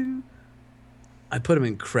 I put them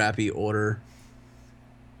in crappy order.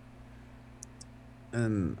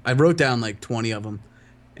 And I wrote down like 20 of them.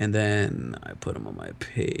 And then I put them on my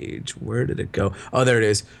page. Where did it go? Oh, there it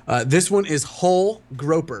is. This one is hole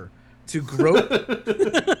groper. To grope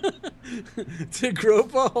to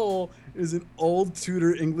grope a hole is an old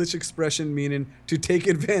Tudor English expression meaning to take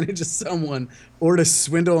advantage of someone or to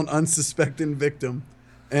swindle an unsuspecting victim.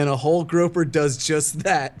 And a hole groper does just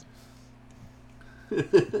that.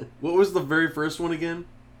 What was the very first one again?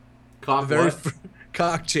 Cockchafer.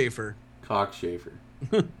 Cockchafer.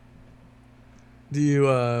 Do you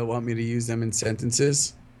want me to use them in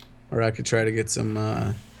sentences? Or I could try to get some...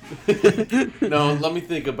 No, let me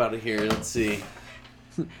think about it here. Let's see.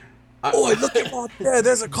 Oh, look at right there.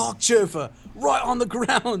 There's a cockchafer right on the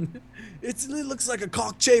ground. It looks like a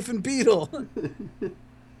cockchafing beetle.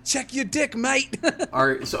 Check your dick, mate. All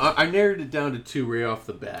right, so I narrowed it down to 2 right off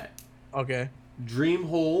the bat. Okay. Dream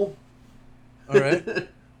hole. All right.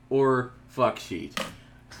 Or fuck sheet.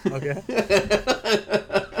 Okay.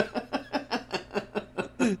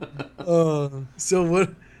 So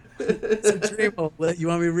what? So dream hole. You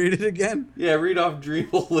want me to read it again? Yeah, read off dream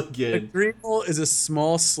hole A again. dream hole is a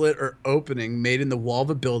small slit or opening made in the wall of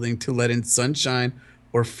a building to let in sunshine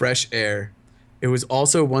or fresh air. It was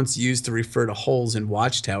also once used to refer to holes in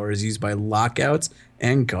watchtowers used by lockouts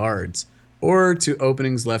and guards, or to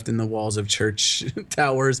openings left in the walls of church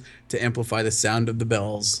towers to amplify the sound of the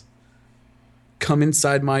bells. Come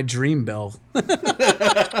inside my dream bell. All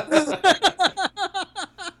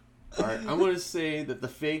right, I'm going to say that the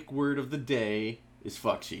fake word of the day is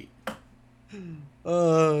fuck sheet.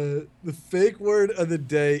 The fake word of the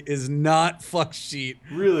day is not fuck sheet.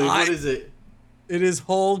 Really? What is it? It is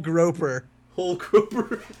hole groper. Hole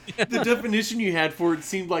groper? Yeah. The definition you had for it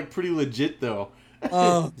seemed like pretty legit, though.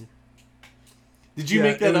 Did you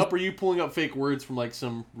make that up, or are you pulling up fake words from like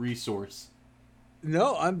some resource?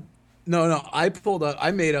 No, No.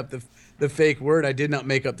 I made up the fake word. I did not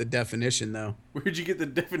make up the definition, though. Where'd you get the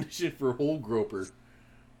definition for hole groper?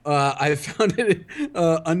 I found it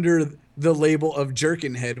under the label of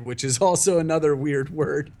jerkinhead, which is also another weird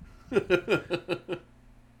word.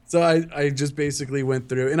 So I just basically went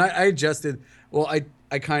through, and I adjusted. Well, I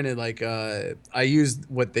kind of like I used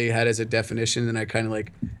what they had as a definition, and I kind of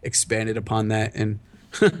like expanded upon that and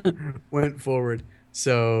went forward.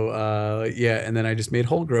 So yeah, and then I just made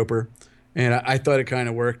hole groper, and I thought it kind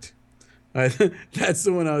of worked. That's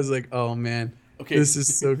the one I was like, oh man, okay, this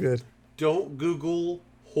is so good. Don't Google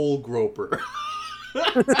hole groper.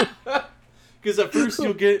 Because at first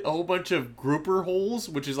you'll get a whole bunch of grouper holes,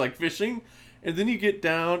 which is like fishing, and then you get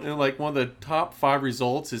down and like one of the top 5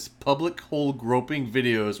 results is public hole groping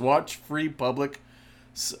videos. Watch free public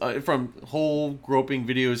from hole groping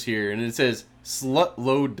videos here, and it says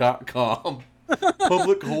slutload.com.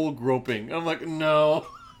 Public hole groping. I'm like, no.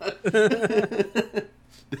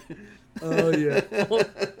 Oh yeah.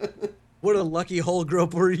 What a lucky hole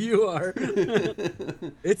groper you are.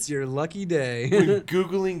 It's your lucky day. When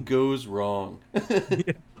Googling goes wrong.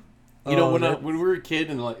 Yeah. You know, when we were a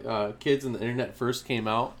kid and like kids and the internet first came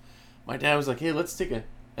out, my dad was like, hey, let's take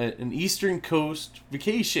an Eastern Coast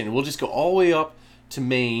vacation. We'll just go all the way up to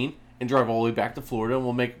Maine and drive all the way back to Florida, and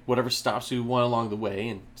we'll make whatever stops we want along the way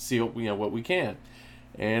and see what we can.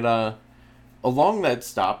 And along that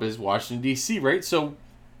stop is Washington, D.C., right? So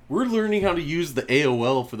we're learning how to use the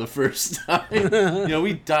AOL for the first time.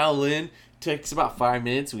 We dial in, takes about 5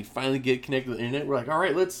 minutes, and we finally get connected to the internet. We're like, all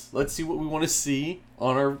right, let's see what we want to see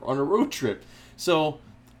on our road trip. So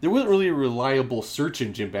there wasn't really a reliable search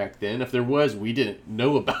engine back then. If there was, we didn't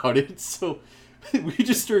know about it. So we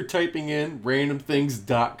just started typing in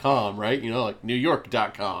randomthings.com, right? Like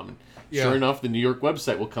newyork.com. And sure enough, the New York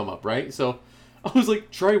website will come up, right? So I was like,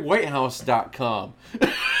 try whitehouse.com.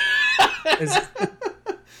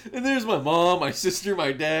 And there's my mom, my sister,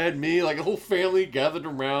 my dad, me, like a whole family gathered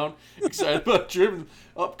around, excited about a trip. And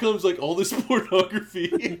up comes like all this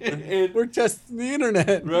pornography. And we're testing the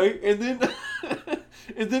internet. Right? And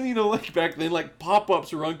then, like back then, like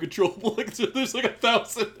pop-ups are uncontrollable. Like, so there's like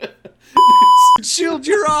 1,000. Shield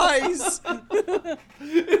your eyes. My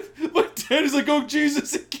dad is like, oh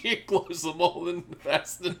Jesus, I can't close them all in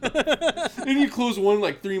fast enough. And you close one,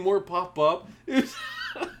 like 3 more pop up.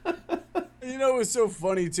 It was so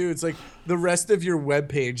funny too. It's like the rest of your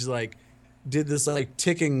webpage like did this like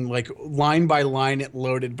ticking, like line by line it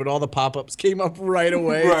loaded, but all the pop-ups came up right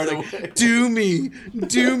away. Like, do me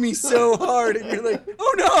so hard, and you're like,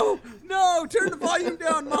 oh no, turn the volume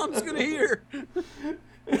down, mom's gonna hear.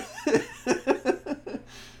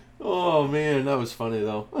 Oh man, that was funny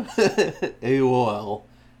though. AOL.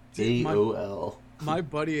 AOL. My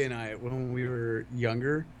buddy and I, when we were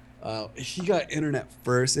younger, he got internet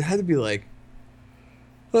first. It had to be like,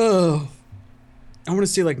 I want to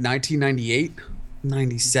say like 1998,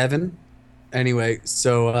 97. Anyway,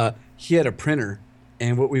 so he had a printer,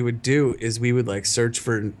 and what we would do is we would like search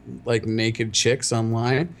for like naked chicks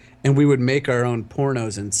online, and we would make our own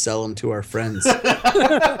pornos and sell them to our friends.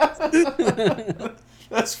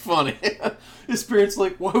 That's funny. His parents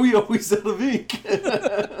like, why are we always out of ink?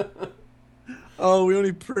 Oh, we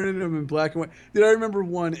only printed them in black and white. Did I remember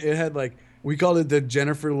one? It had like we called it the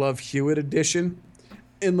Jennifer Love Hewitt edition,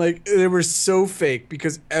 and like they were so fake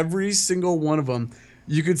because every single one of them,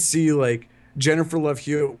 you could see like Jennifer Love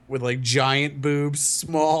Hewitt with like giant boobs,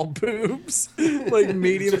 small boobs, like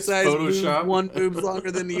medium sized boobs, Photoshop. one boob's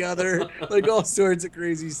longer than the other, like all sorts of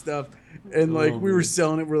crazy stuff. And like we were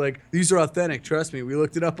selling it, we're like, these are authentic. Trust me, we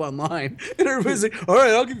looked it up online, and everybody's like, all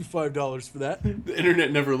right, I'll give you $5 for that. The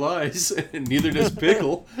internet never lies, and neither does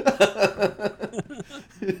Pickle.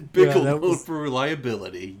 Pickle known for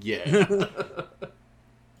reliability. Yeah.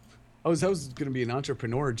 I was gonna be an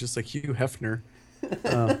entrepreneur just like Hugh Hefner.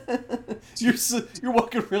 You're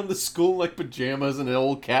walking around the school like pajamas and an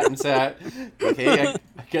old captain's hat. Like, hey,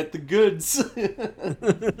 I got the goods.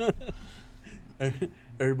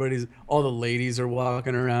 All the ladies are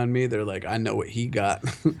walking around me. They're like, I know what he got.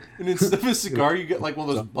 And instead of a cigar, you get like one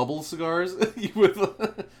of those bubble cigars with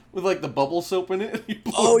like the bubble soap in it. You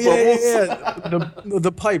blow yeah.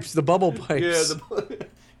 The pipes, the bubble pipes. Yeah.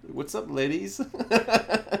 What's up, ladies?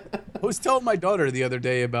 I was telling my daughter the other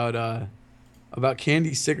day about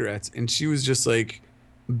candy cigarettes, and she was just like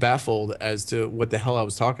baffled as to what the hell I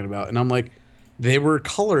was talking about. And I'm like, they were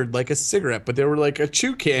colored like a cigarette, but they were like a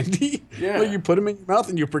chew candy. Yeah. Like you put them in your mouth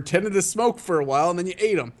and you pretended to smoke for a while, and then you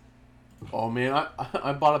ate them. Oh man,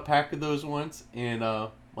 I bought a pack of those once, and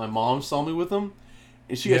my mom saw me with them,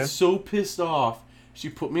 and she got so pissed off. She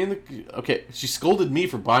put me in the she scolded me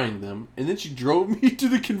for buying them, and then she drove me to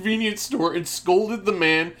the convenience store and scolded the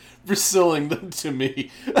man for selling them to me.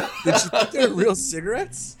 Did she think they were real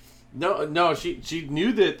cigarettes? No, she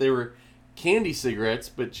knew that they were candy cigarettes,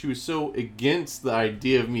 but she was so against the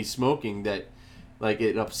idea of me smoking that like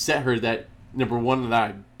it upset her that number one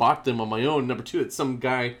that I bought them on my own, number two that some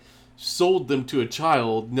guy sold them to a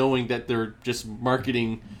child knowing that they're just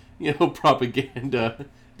marketing, propaganda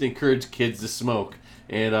to encourage kids to smoke.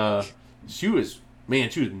 And she was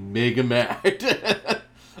mega mad.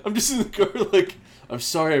 I'm just in the car like, I'm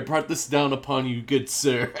sorry I brought this down upon you, good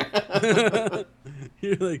sir.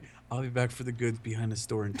 You're like, I'll be back for the goods behind the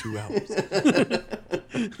store in 2 hours.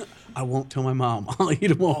 I won't tell my mom. I'll eat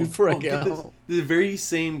them all before I get home. The very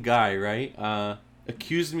same guy, right?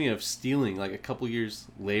 Accused me of stealing like a couple years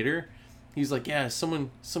later. He's like, yeah,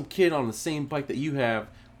 some kid on the same bike that you have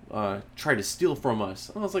tried to steal from us.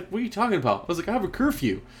 And I was like, what are you talking about? I was like, I have a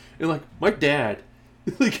curfew. And like, my dad,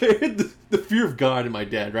 like I had the fear of God in my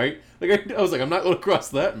dad, right? Like I was like, I'm not going to cross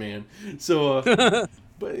that man. So,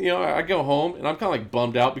 but I go home and I'm kind of like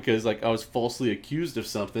bummed out because like I was falsely accused of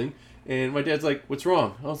something. And my dad's like, what's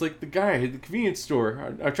wrong? I was like, the guy at the convenience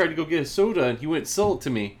store. I tried to go get a soda and he went and sell it to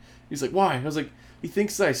me. He's like, why? I was like, he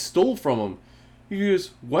thinks I stole from him. He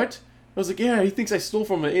goes, what? I was like, yeah, he thinks I stole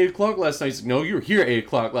from him at 8 o'clock last night. He's like, no, you were here at 8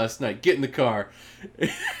 o'clock last night. Get in the car.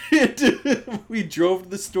 And we drove to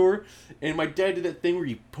the store, and my dad did that thing where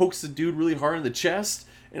he pokes the dude really hard in the chest,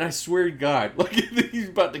 and I swear to God, like he's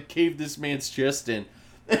about to cave this man's chest in.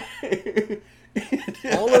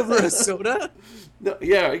 All over a soda? No,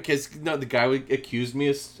 yeah, because the guy accused me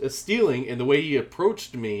of stealing, and the way he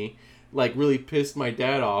approached me, like, really pissed my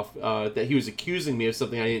dad off, that he was accusing me of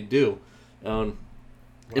something I didn't do.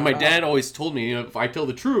 And my dad always told me, if I tell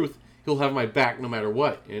the truth, he'll have my back no matter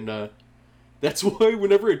what. And that's why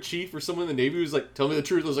whenever a chief or someone in the Navy was like, tell me the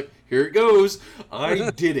truth, I was like, here it goes. I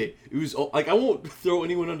did it. It was like, I won't throw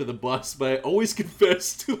anyone under the bus, but I always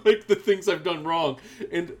confess to like the things I've done wrong.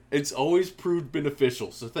 And it's always proved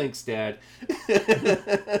beneficial. So thanks, Dad.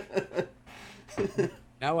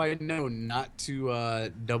 Now I know not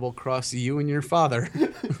to double cross you and your father.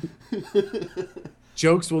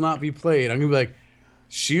 Jokes will not be played. I'm going to be like,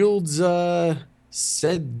 Shields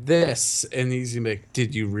said this, and he's gonna be like,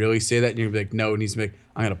 did you really say that? And you're gonna be like, no, and he's gonna be like,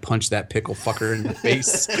 I'm gonna punch that pickle fucker in the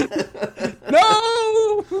face.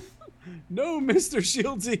 No, Mr.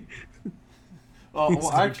 Shieldsy. Oh,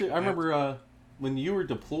 well, actually, I remember when you were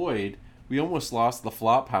deployed, we almost lost the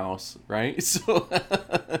flop house, right? So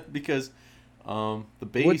because the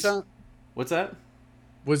base. What's that?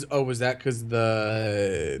 Was that because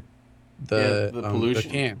the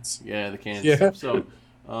pollution, the cans? Yeah, the cans. Yeah. So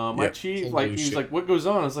my chief, like, he's like, what goes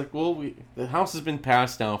on? I was like, well, the house has been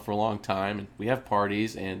passed down for a long time, and we have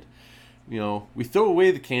parties, and we throw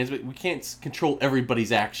away the cans, but we can't control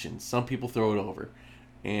everybody's actions. Some people throw it over,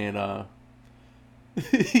 and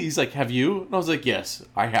he's like, have you? And I was like, yes,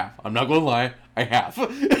 I have. I'm not going to lie, I have.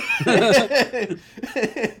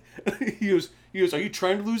 He goes, are you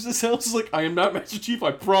trying to lose this house? I was like, I am not, Master Chief.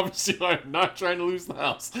 I promise you, I am not trying to lose the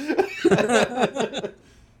house.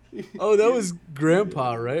 Oh, that was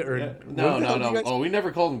Grandpa, right? Or yeah. No. Oh, we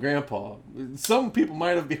never called him Grandpa. Some people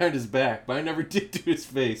might have behind his back, but I never did to his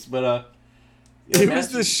face. But He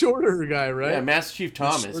was the shorter guy, right? Yeah, Master Chief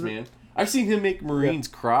Thomas, shorter- man. I've seen him make Marines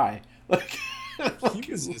cry. Like,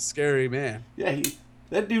 He was a scary man. yeah,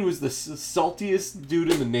 that dude was the saltiest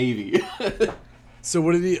dude in the Navy. So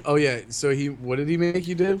what did he? Oh yeah. So what did he make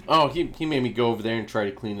you do? Oh, he made me go over there and try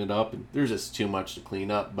to clean it up, and there's just too much to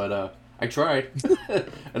clean up. But I tried,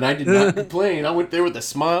 and I did not complain. I went there with a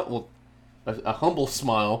smile, well, a humble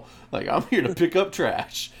smile, like I'm here to pick up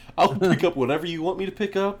trash. I'll pick up whatever you want me to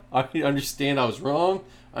pick up. I understand I was wrong.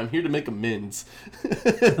 I'm here to make amends.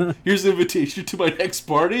 Here's an invitation to my next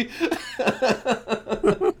party.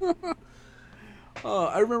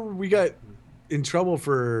 I remember we got in trouble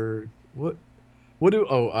for what?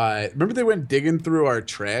 Remember they went digging through our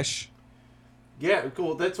trash? Yeah,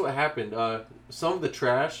 cool. That's what happened. Some of the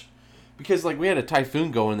trash, because like we had a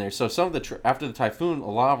typhoon going there, so some of the after the typhoon, a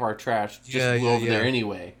lot of our trash just blew over there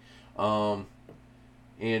anyway.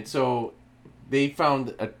 And so they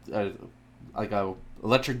found a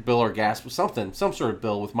electric bill or gas, some sort of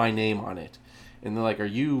bill with my name on it, and they're like, "Are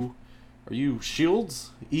you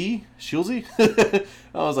Shields Shieldsy?"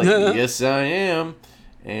 I was like, "Yes, I am,"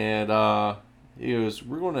 and he goes,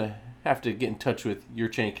 "We're going to have to get in touch with your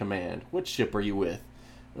chain of command. What ship are you with?"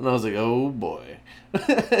 And I was like, "Oh boy,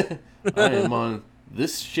 I am on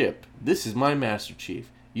this ship. This is my Master Chief.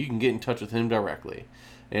 You can get in touch with him directly."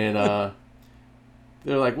 And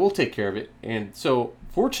they're like, "We'll take care of it." And so,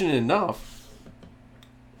 fortunate enough,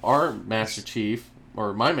 our Master Chief,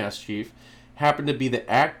 or my Master Chief, happened to be the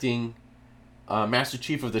acting Master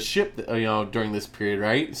Chief of the ship, during this period,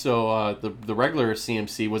 right? So the regular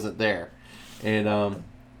CMC wasn't there. And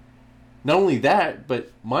not only that,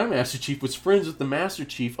 but my Master Chief was friends with the Master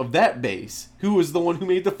Chief of that base, who was the one who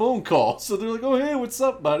made the phone call. So they're like, "Oh, hey, what's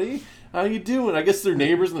up, buddy? How you doing?" I guess they're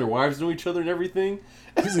neighbors and their wives know each other and everything.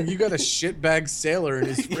 He's like, "You got a shitbag sailor and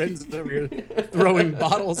his friends over here throwing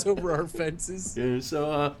bottles over our fences." Yeah,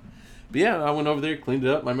 so, but yeah, I went over there, cleaned it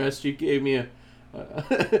up. My Master Chief gave me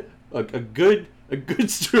a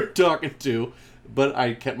good start talking to, but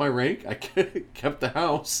I kept my rank. I kept the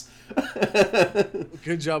house.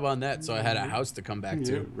 Good job on that. So I had a house to come back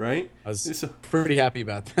to. Yeah, right? I was pretty happy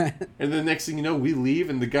about that. And the next thing you know, we leave,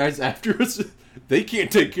 and the guys after us, they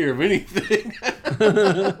can't take care of anything.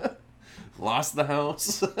 Lost the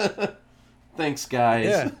house. Thanks, guys.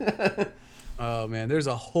 Yeah. Oh man, there's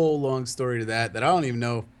a whole long story to that I don't even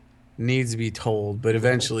know needs to be told. But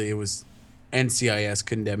eventually, it was NCIS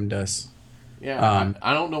condemned us. Yeah,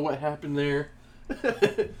 I don't know what happened there.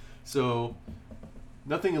 So,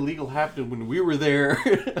 nothing illegal happened when we were there.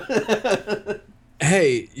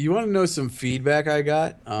 Hey, you want to know some feedback I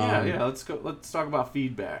got? Yeah. Let's go. Let's talk about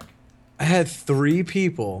feedback. I had 3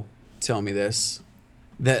 people tell me this,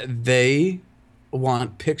 that they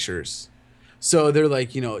want pictures. So they're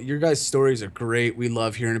like, your guys' stories are great. We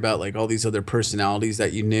love hearing about like all these other personalities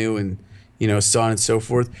that you knew and, so on and so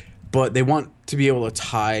forth. But they want to be able to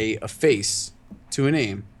tie a face to a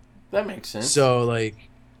name. That makes sense. So like,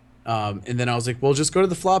 and then I was like, well, just go to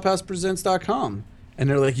the flopousepresents.com. And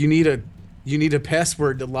they're like, you need a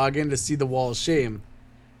password to log in to see the wall of shame.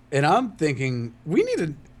 And I'm thinking, we need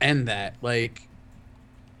to end that. Like,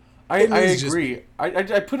 I agree.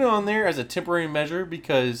 I put it on there as a temporary measure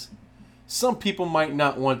because some people might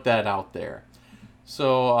not want that out there.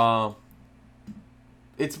 So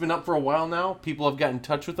it's been up for a while now. People have gotten in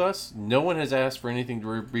touch with us. No one has asked for anything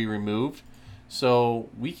to be removed. So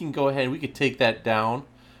we can go ahead. We could take that down.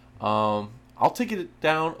 I'll take it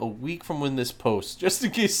down a week from when this posts, just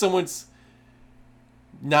in case someone's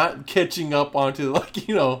not catching up onto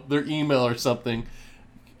their email or something.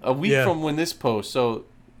 A week from when this posts. So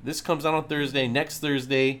this comes out on Thursday. Next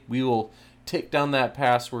Thursday, we will take down that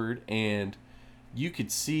password, and you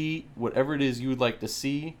could see whatever it is you would like to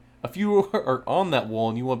see. If you are on that wall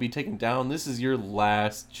and you want to be taken down, this is your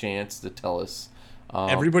last chance to tell us.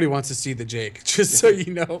 Everybody wants to see the Jake, just so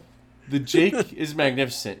you know. The Jake is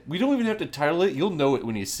magnificent. We don't even have to title it. You'll know it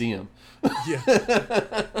when you see him.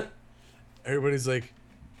 Yeah. Everybody's like,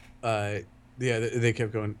 they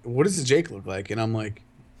kept going, what does the Jake look like? And I'm like,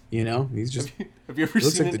 he's just... Have you ever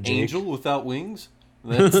seen an angel without wings?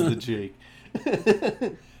 That's the Jake.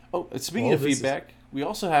 Oh, speaking of feedback, we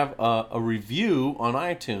also have a review on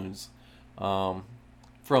iTunes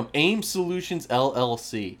from AIM Solutions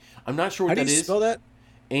LLC. I'm not sure what that is. How do you spell that?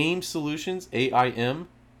 AIM Solutions, AIM.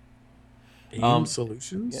 AIM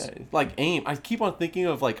Solutions? Yeah, like AIM. I keep on thinking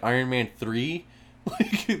of like Iron Man 3.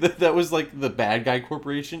 Like that was like the bad guy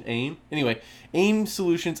corporation, AIM. Anyway, AIM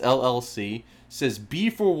Solutions LLC says, "Be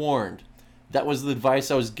forewarned. That was the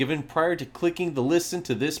advice I was given prior to clicking the listen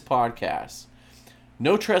to this podcast.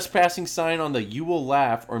 No trespassing sign on the 'you will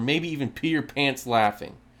laugh' or maybe even pee your pants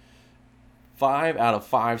laughing. 5 out of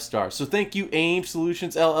 5 stars. So thank you, AIM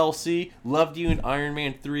Solutions LLC. Loved you in Iron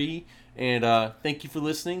Man 3. And thank you for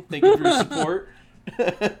listening. Thank you for your support.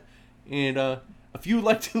 And if you would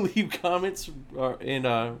like to leave comments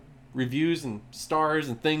and reviews and stars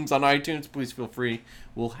and things on iTunes, please feel free.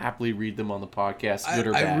 We'll happily read them on the podcast, good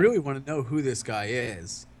or bad. I really want to know who this guy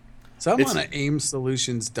is. So I'm on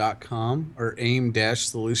aimsolutions.com or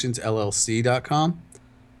aim-solutionsllc.com.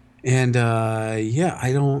 And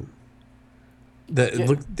I don't...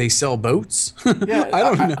 Look, they sell boats. Yeah, I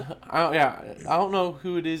don't know. I don't know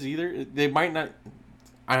who it is either. They might not.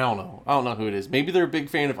 I don't know. I don't know who it is. Maybe they're a big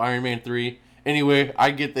fan of Iron Man 3. Anyway,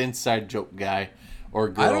 I get the inside joke guy or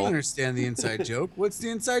girl. I don't understand the inside joke. What's the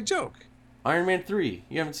inside joke? Iron Man 3.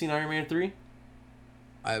 You haven't seen Iron Man 3?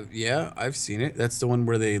 I've seen it. That's the one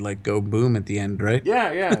where they like go boom at the end, right?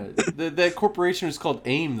 Yeah. That corporation is called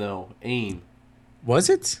AIM, though. AIM. Was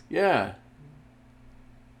it? Yeah.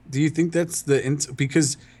 Do you think that's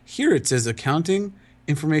because here it says accounting,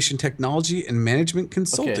 information technology, and management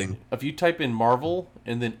consulting. Okay. If you type in Marvel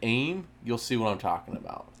and then AIM, you'll see what I'm talking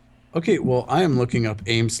about. Okay, well, I am looking up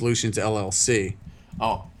AIM Solutions LLC.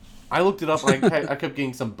 Oh, I looked it up and I kept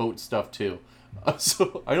getting some boat stuff too.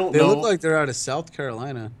 So I don't They know. look like they're out of South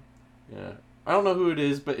Carolina. Yeah. I don't know who it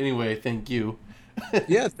is, but anyway, thank you.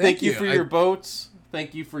 Yeah, thank you for your boats.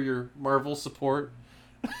 Thank you for your Marvel support.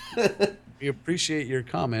 We appreciate your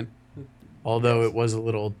comment, although it was a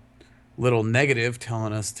little negative,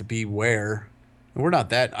 telling us to beware. And we're not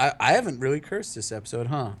that. I haven't really cursed this episode,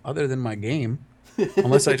 huh? Other than my game,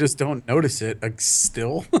 unless I just don't notice it.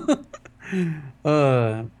 Still, it's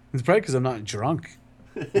probably because I'm not drunk.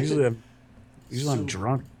 Usually I'm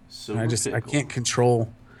drunk. So I can't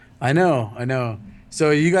control. I know. So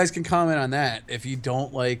you guys can comment on that if you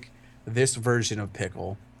don't like this version of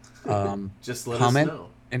pickle. Just let comment us know.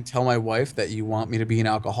 And tell my wife that you want me to be an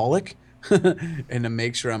alcoholic and to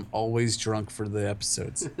make sure I'm always drunk for the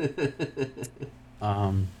episodes.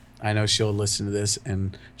 I know she'll listen to this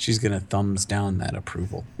and she's going to thumbs down that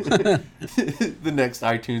approval. The next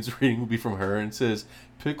iTunes reading will be from her and says,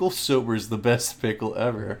 "Pickle sober is the best pickle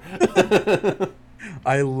ever."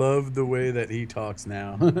 I love the way that he talks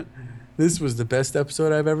now. This was the best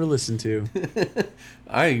episode I've ever listened to.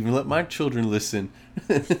 I even let my children listen.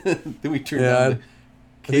 Then we turned on the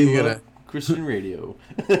K-Love Christian radio.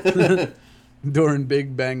 During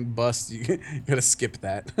Big Bang Bust, you gotta skip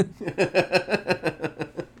that.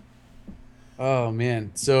 Oh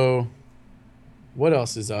man, so what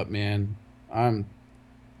else is up, man? I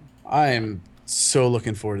am so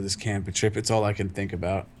looking forward to this camping trip. It's all I can think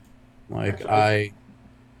about. Like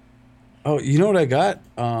you know what I got?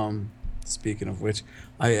 Speaking of which,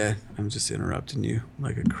 I'm just interrupting you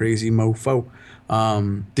like a crazy mofo.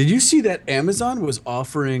 Did you see that Amazon was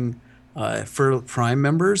offering for Prime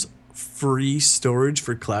members free storage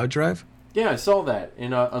for Cloud Drive? Yeah, I saw that.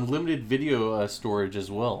 And unlimited video storage as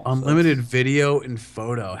well. Unlimited video and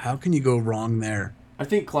photo. How can you go wrong there? I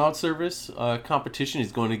think cloud service competition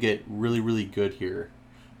is going to get really, really good here.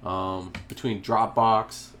 Between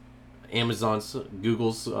Dropbox, Amazon's,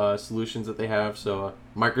 Google's solutions that they have. So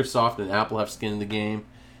Microsoft and Apple have skin in the game.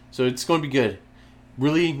 So it's going to be good.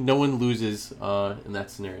 Really, no one loses in that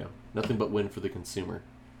scenario. Nothing but win for the consumer.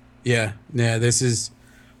 Yeah. This is,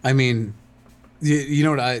 I mean, you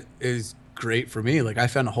know what is great for me? Like I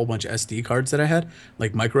found a whole bunch of SD cards that I had,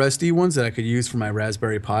 like micro SD ones that I could use for my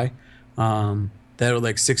Raspberry Pi. That were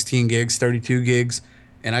like 16 gigs, 32 gigs.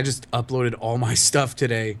 And I just uploaded all my stuff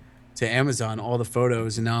today to Amazon, all the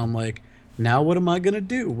photos. And now I'm like, now what am I going to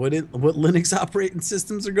do? What Linux operating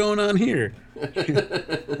systems are going on here?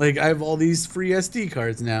 Like I have all these free SD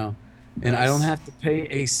cards now. And I don't have to pay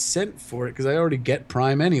a cent for it because I already get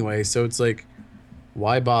Prime anyway. So it's like,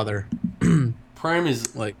 why bother? Prime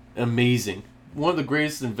is like amazing. One of the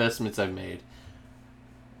greatest investments I've made.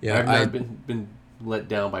 Yeah, I've not been let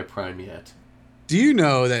down by Prime yet. Do you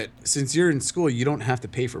know that since you're in school, you don't have to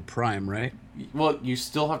pay for Prime, right? Well, you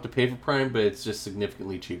still have to pay for Prime, but it's just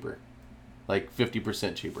significantly cheaper. Like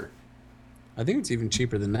 50% cheaper. I think it's even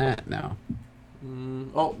cheaper than that now.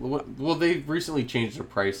 Well, they've recently changed their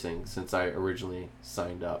pricing since I originally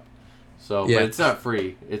signed up. So, yeah. But it's not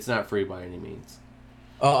free. It's not free by any means.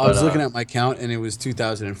 I was looking at my account, and it was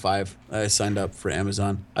 2005. I signed up for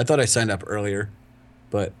Amazon. I thought I signed up earlier,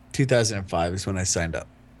 but 2005 is when I signed up.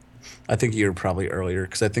 I think you were probably earlier,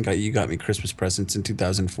 because I think you got me Christmas presents in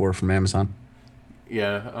 2004 from Amazon.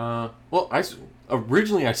 Yeah. Well,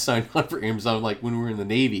 originally I signed up for Amazon like when we were in the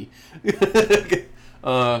Navy.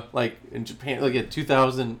 Like in Japan, like in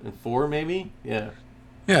 2004 maybe. Yeah.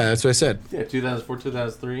 Yeah, that's what I said. Yeah, 2004,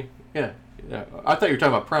 2003. Yeah. I thought you were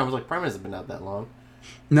talking about Prime. I was like, Prime hasn't been out that long.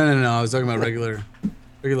 No. I was talking about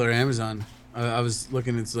regular Amazon. I was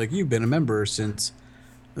looking. It's like you've been a member since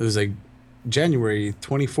it was like January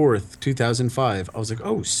 24th, 2005. I was like,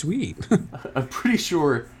 oh, sweet. I'm pretty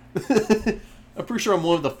sure. I'm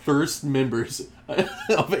one of the first members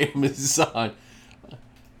of Amazon.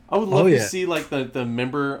 I would love to see like the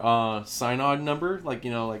member sign-on number, like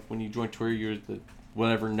like when you join Twitter, you're the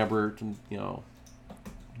whatever number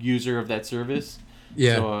user of that service.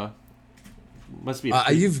 Yeah. So must be a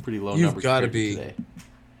pretty low number. You've got to be.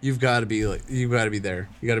 You've got to be there.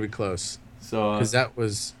 You got to be close. So because that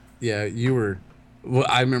was you were. Well,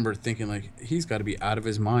 I remember thinking like he's got to be out of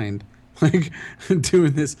his mind, like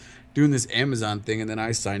doing this Amazon thing, and then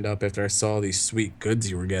I signed up after I saw these sweet goods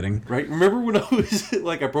you were getting. Right. Remember when I was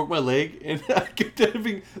like I broke my leg and I kept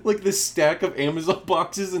having like this stack of Amazon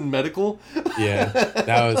boxes and medical. Yeah,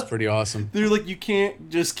 that was pretty awesome. They're like, you can't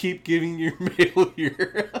just keep giving your mail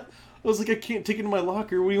here. I was like, I can't take it in my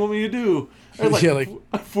locker. What do you want me to do? I had like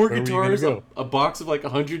 4 guitars, a box of like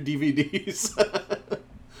 100 DVDs.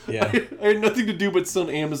 Yeah. I had nothing to do but sit on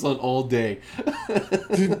Amazon all day.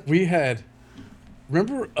 Dude, we had.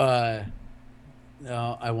 Remember?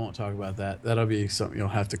 No, I won't talk about that. That'll be something you'll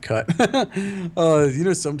have to cut.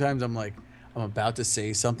 Sometimes I'm like, I'm about to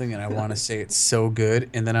say something and I want to say it so good,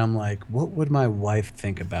 and then I'm like, what would my wife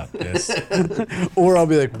think about this? Or I'll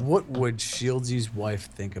be like, what would Shields'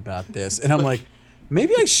 wife think about this? And I'm like,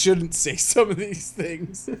 maybe I shouldn't say some of these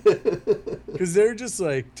things because they're just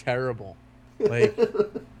like terrible. Like,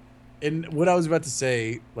 and what I was about to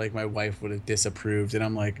say, like my wife would have disapproved, and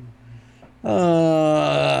I'm like, all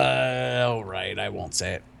right, I won't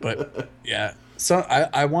say it, but yeah. So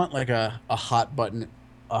I want like a hot button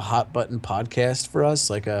podcast for us,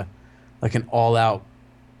 like an all out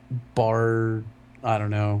bar. I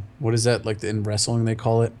don't know, what is that, like in wrestling they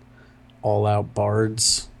call it, all out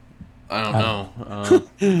bards. I don't know.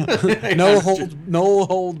 No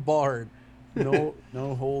hold barred, no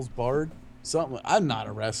holes barred. Something. I'm not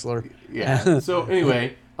a wrestler. Yeah. So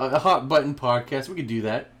anyway, a hot button podcast. We could do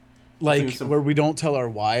that. Like where we don't tell our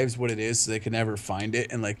wives what it is, so they can never find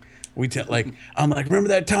it, and like we tell, like I'm like, remember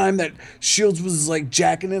that time that Shields was like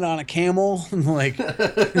jacking it on a camel, and like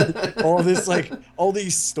all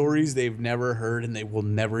these stories they've never heard and they will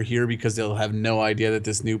never hear because they'll have no idea that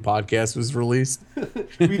this new podcast was released.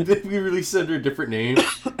 we released under a different name,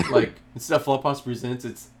 like instead of Flophouse Presents,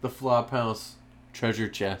 it's the Flophouse Treasure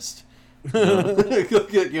Chest. You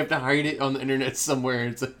have to hide it on the internet somewhere.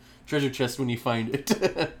 It's a treasure chest when you find it.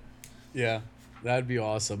 Yeah, that'd be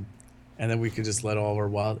awesome. And then we could just let all of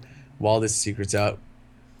our wildest secrets out.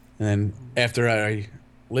 And then after I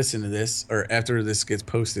listen to this, or after this gets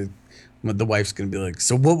posted, the wife's going to be like,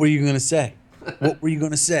 so what were you going to say? What were you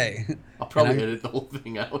going to say? I'll probably edit the whole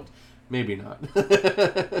thing out. Maybe not.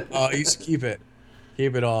 Oh, you just keep it.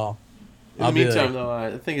 Keep it all. In the meantime, though,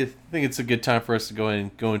 I think it's a good time for us to go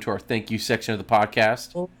into our thank you section of the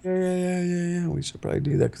podcast. Oh, yeah. We should probably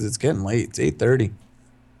do that because it's getting late. It's 8:30.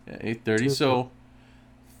 Yeah, 8:30. So,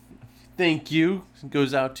 thank you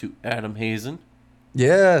goes out to Adam Hazen.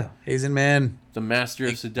 Yeah, Hazen man. The master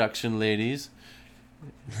of seduction, ladies.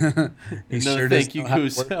 Another sure thank you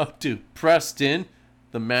goes out to Preston,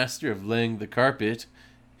 the master of laying the carpet.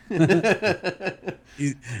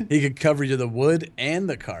 he could cover you the wood and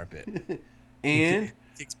the carpet. And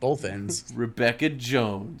takes both ends. Rebecca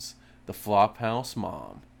Jones, the Flophouse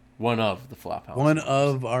mom. One of the Flophouse. One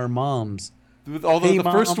of our moms. Although the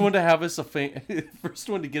first one to have us first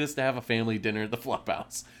one to get us to have a family dinner at the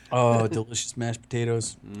Flophouse. Oh, delicious mashed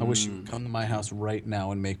potatoes. I wish you would come to my house right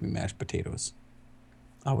now and make me mashed potatoes.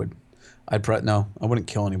 I wouldn't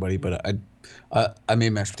kill anybody, but I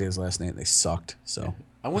made mashed potatoes last night and they sucked. So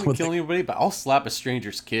I wouldn't kill anybody, but I'll slap a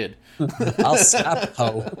stranger's kid. I'll slap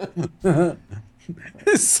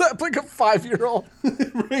slap like a 5-year-old.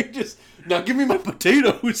 Right? Just now give me my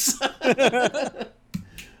potatoes.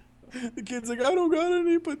 The kid's like, I don't got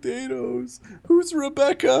any potatoes. Who's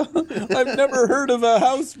Rebecca? I've never heard of a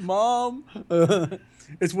house mom.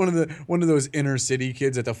 It's one of those inner city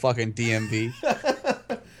kids at the fucking DMV.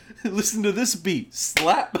 Listen to this beat.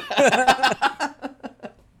 Slap.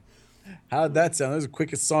 How'd that sound? That was the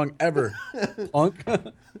quickest song ever. Punk.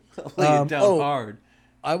 Lay it down hard.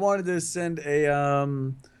 I wanted to send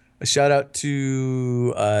a shout out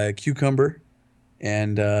to Cucumber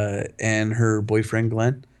and her boyfriend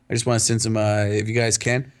Glenn. I just want to send some, if you guys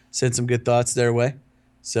can, send some good thoughts their way.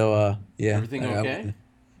 So, yeah. Everything okay?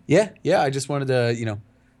 Yeah. I just wanted to,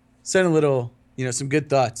 send a little, some good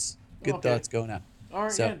thoughts. Good thoughts going out. All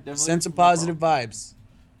right, so, yeah, definitely. Send some positive vibes.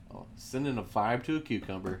 Oh, sending a vibe to a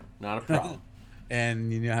cucumber. Not a problem.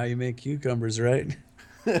 And you know how you make cucumbers, right?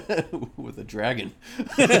 With a dragon.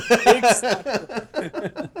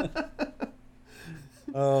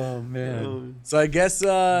 Oh man. So I guess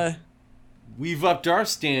We've upped our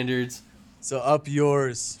standards. so up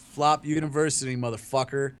yours. Flop University,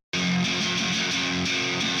 motherfucker.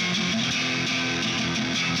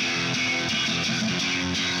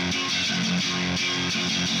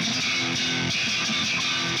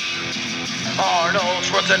 Arnold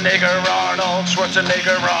Schwarzenegger, Arnold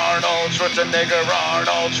Schwarzenegger, Arnold Schwarzenegger,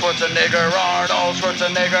 Arnold Schwarzenegger, Arnold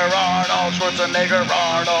Schwarzenegger, Arnold Schwarzenegger,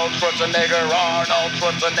 Arnold Schwarzenegger, Arnold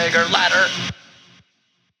Schwarzenegger ladder.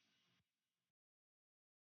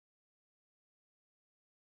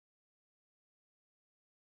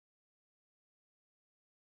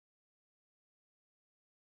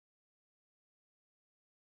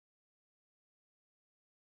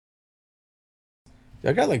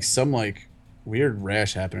 I got like some like weird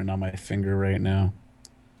rash happening on my finger right now.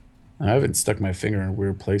 I haven't stuck my finger in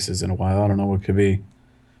weird places in a while. I don't know what it could be.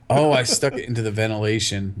 Oh, I stuck it into the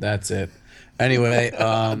ventilation. That's it. Anyway,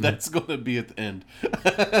 That's going to be at the end.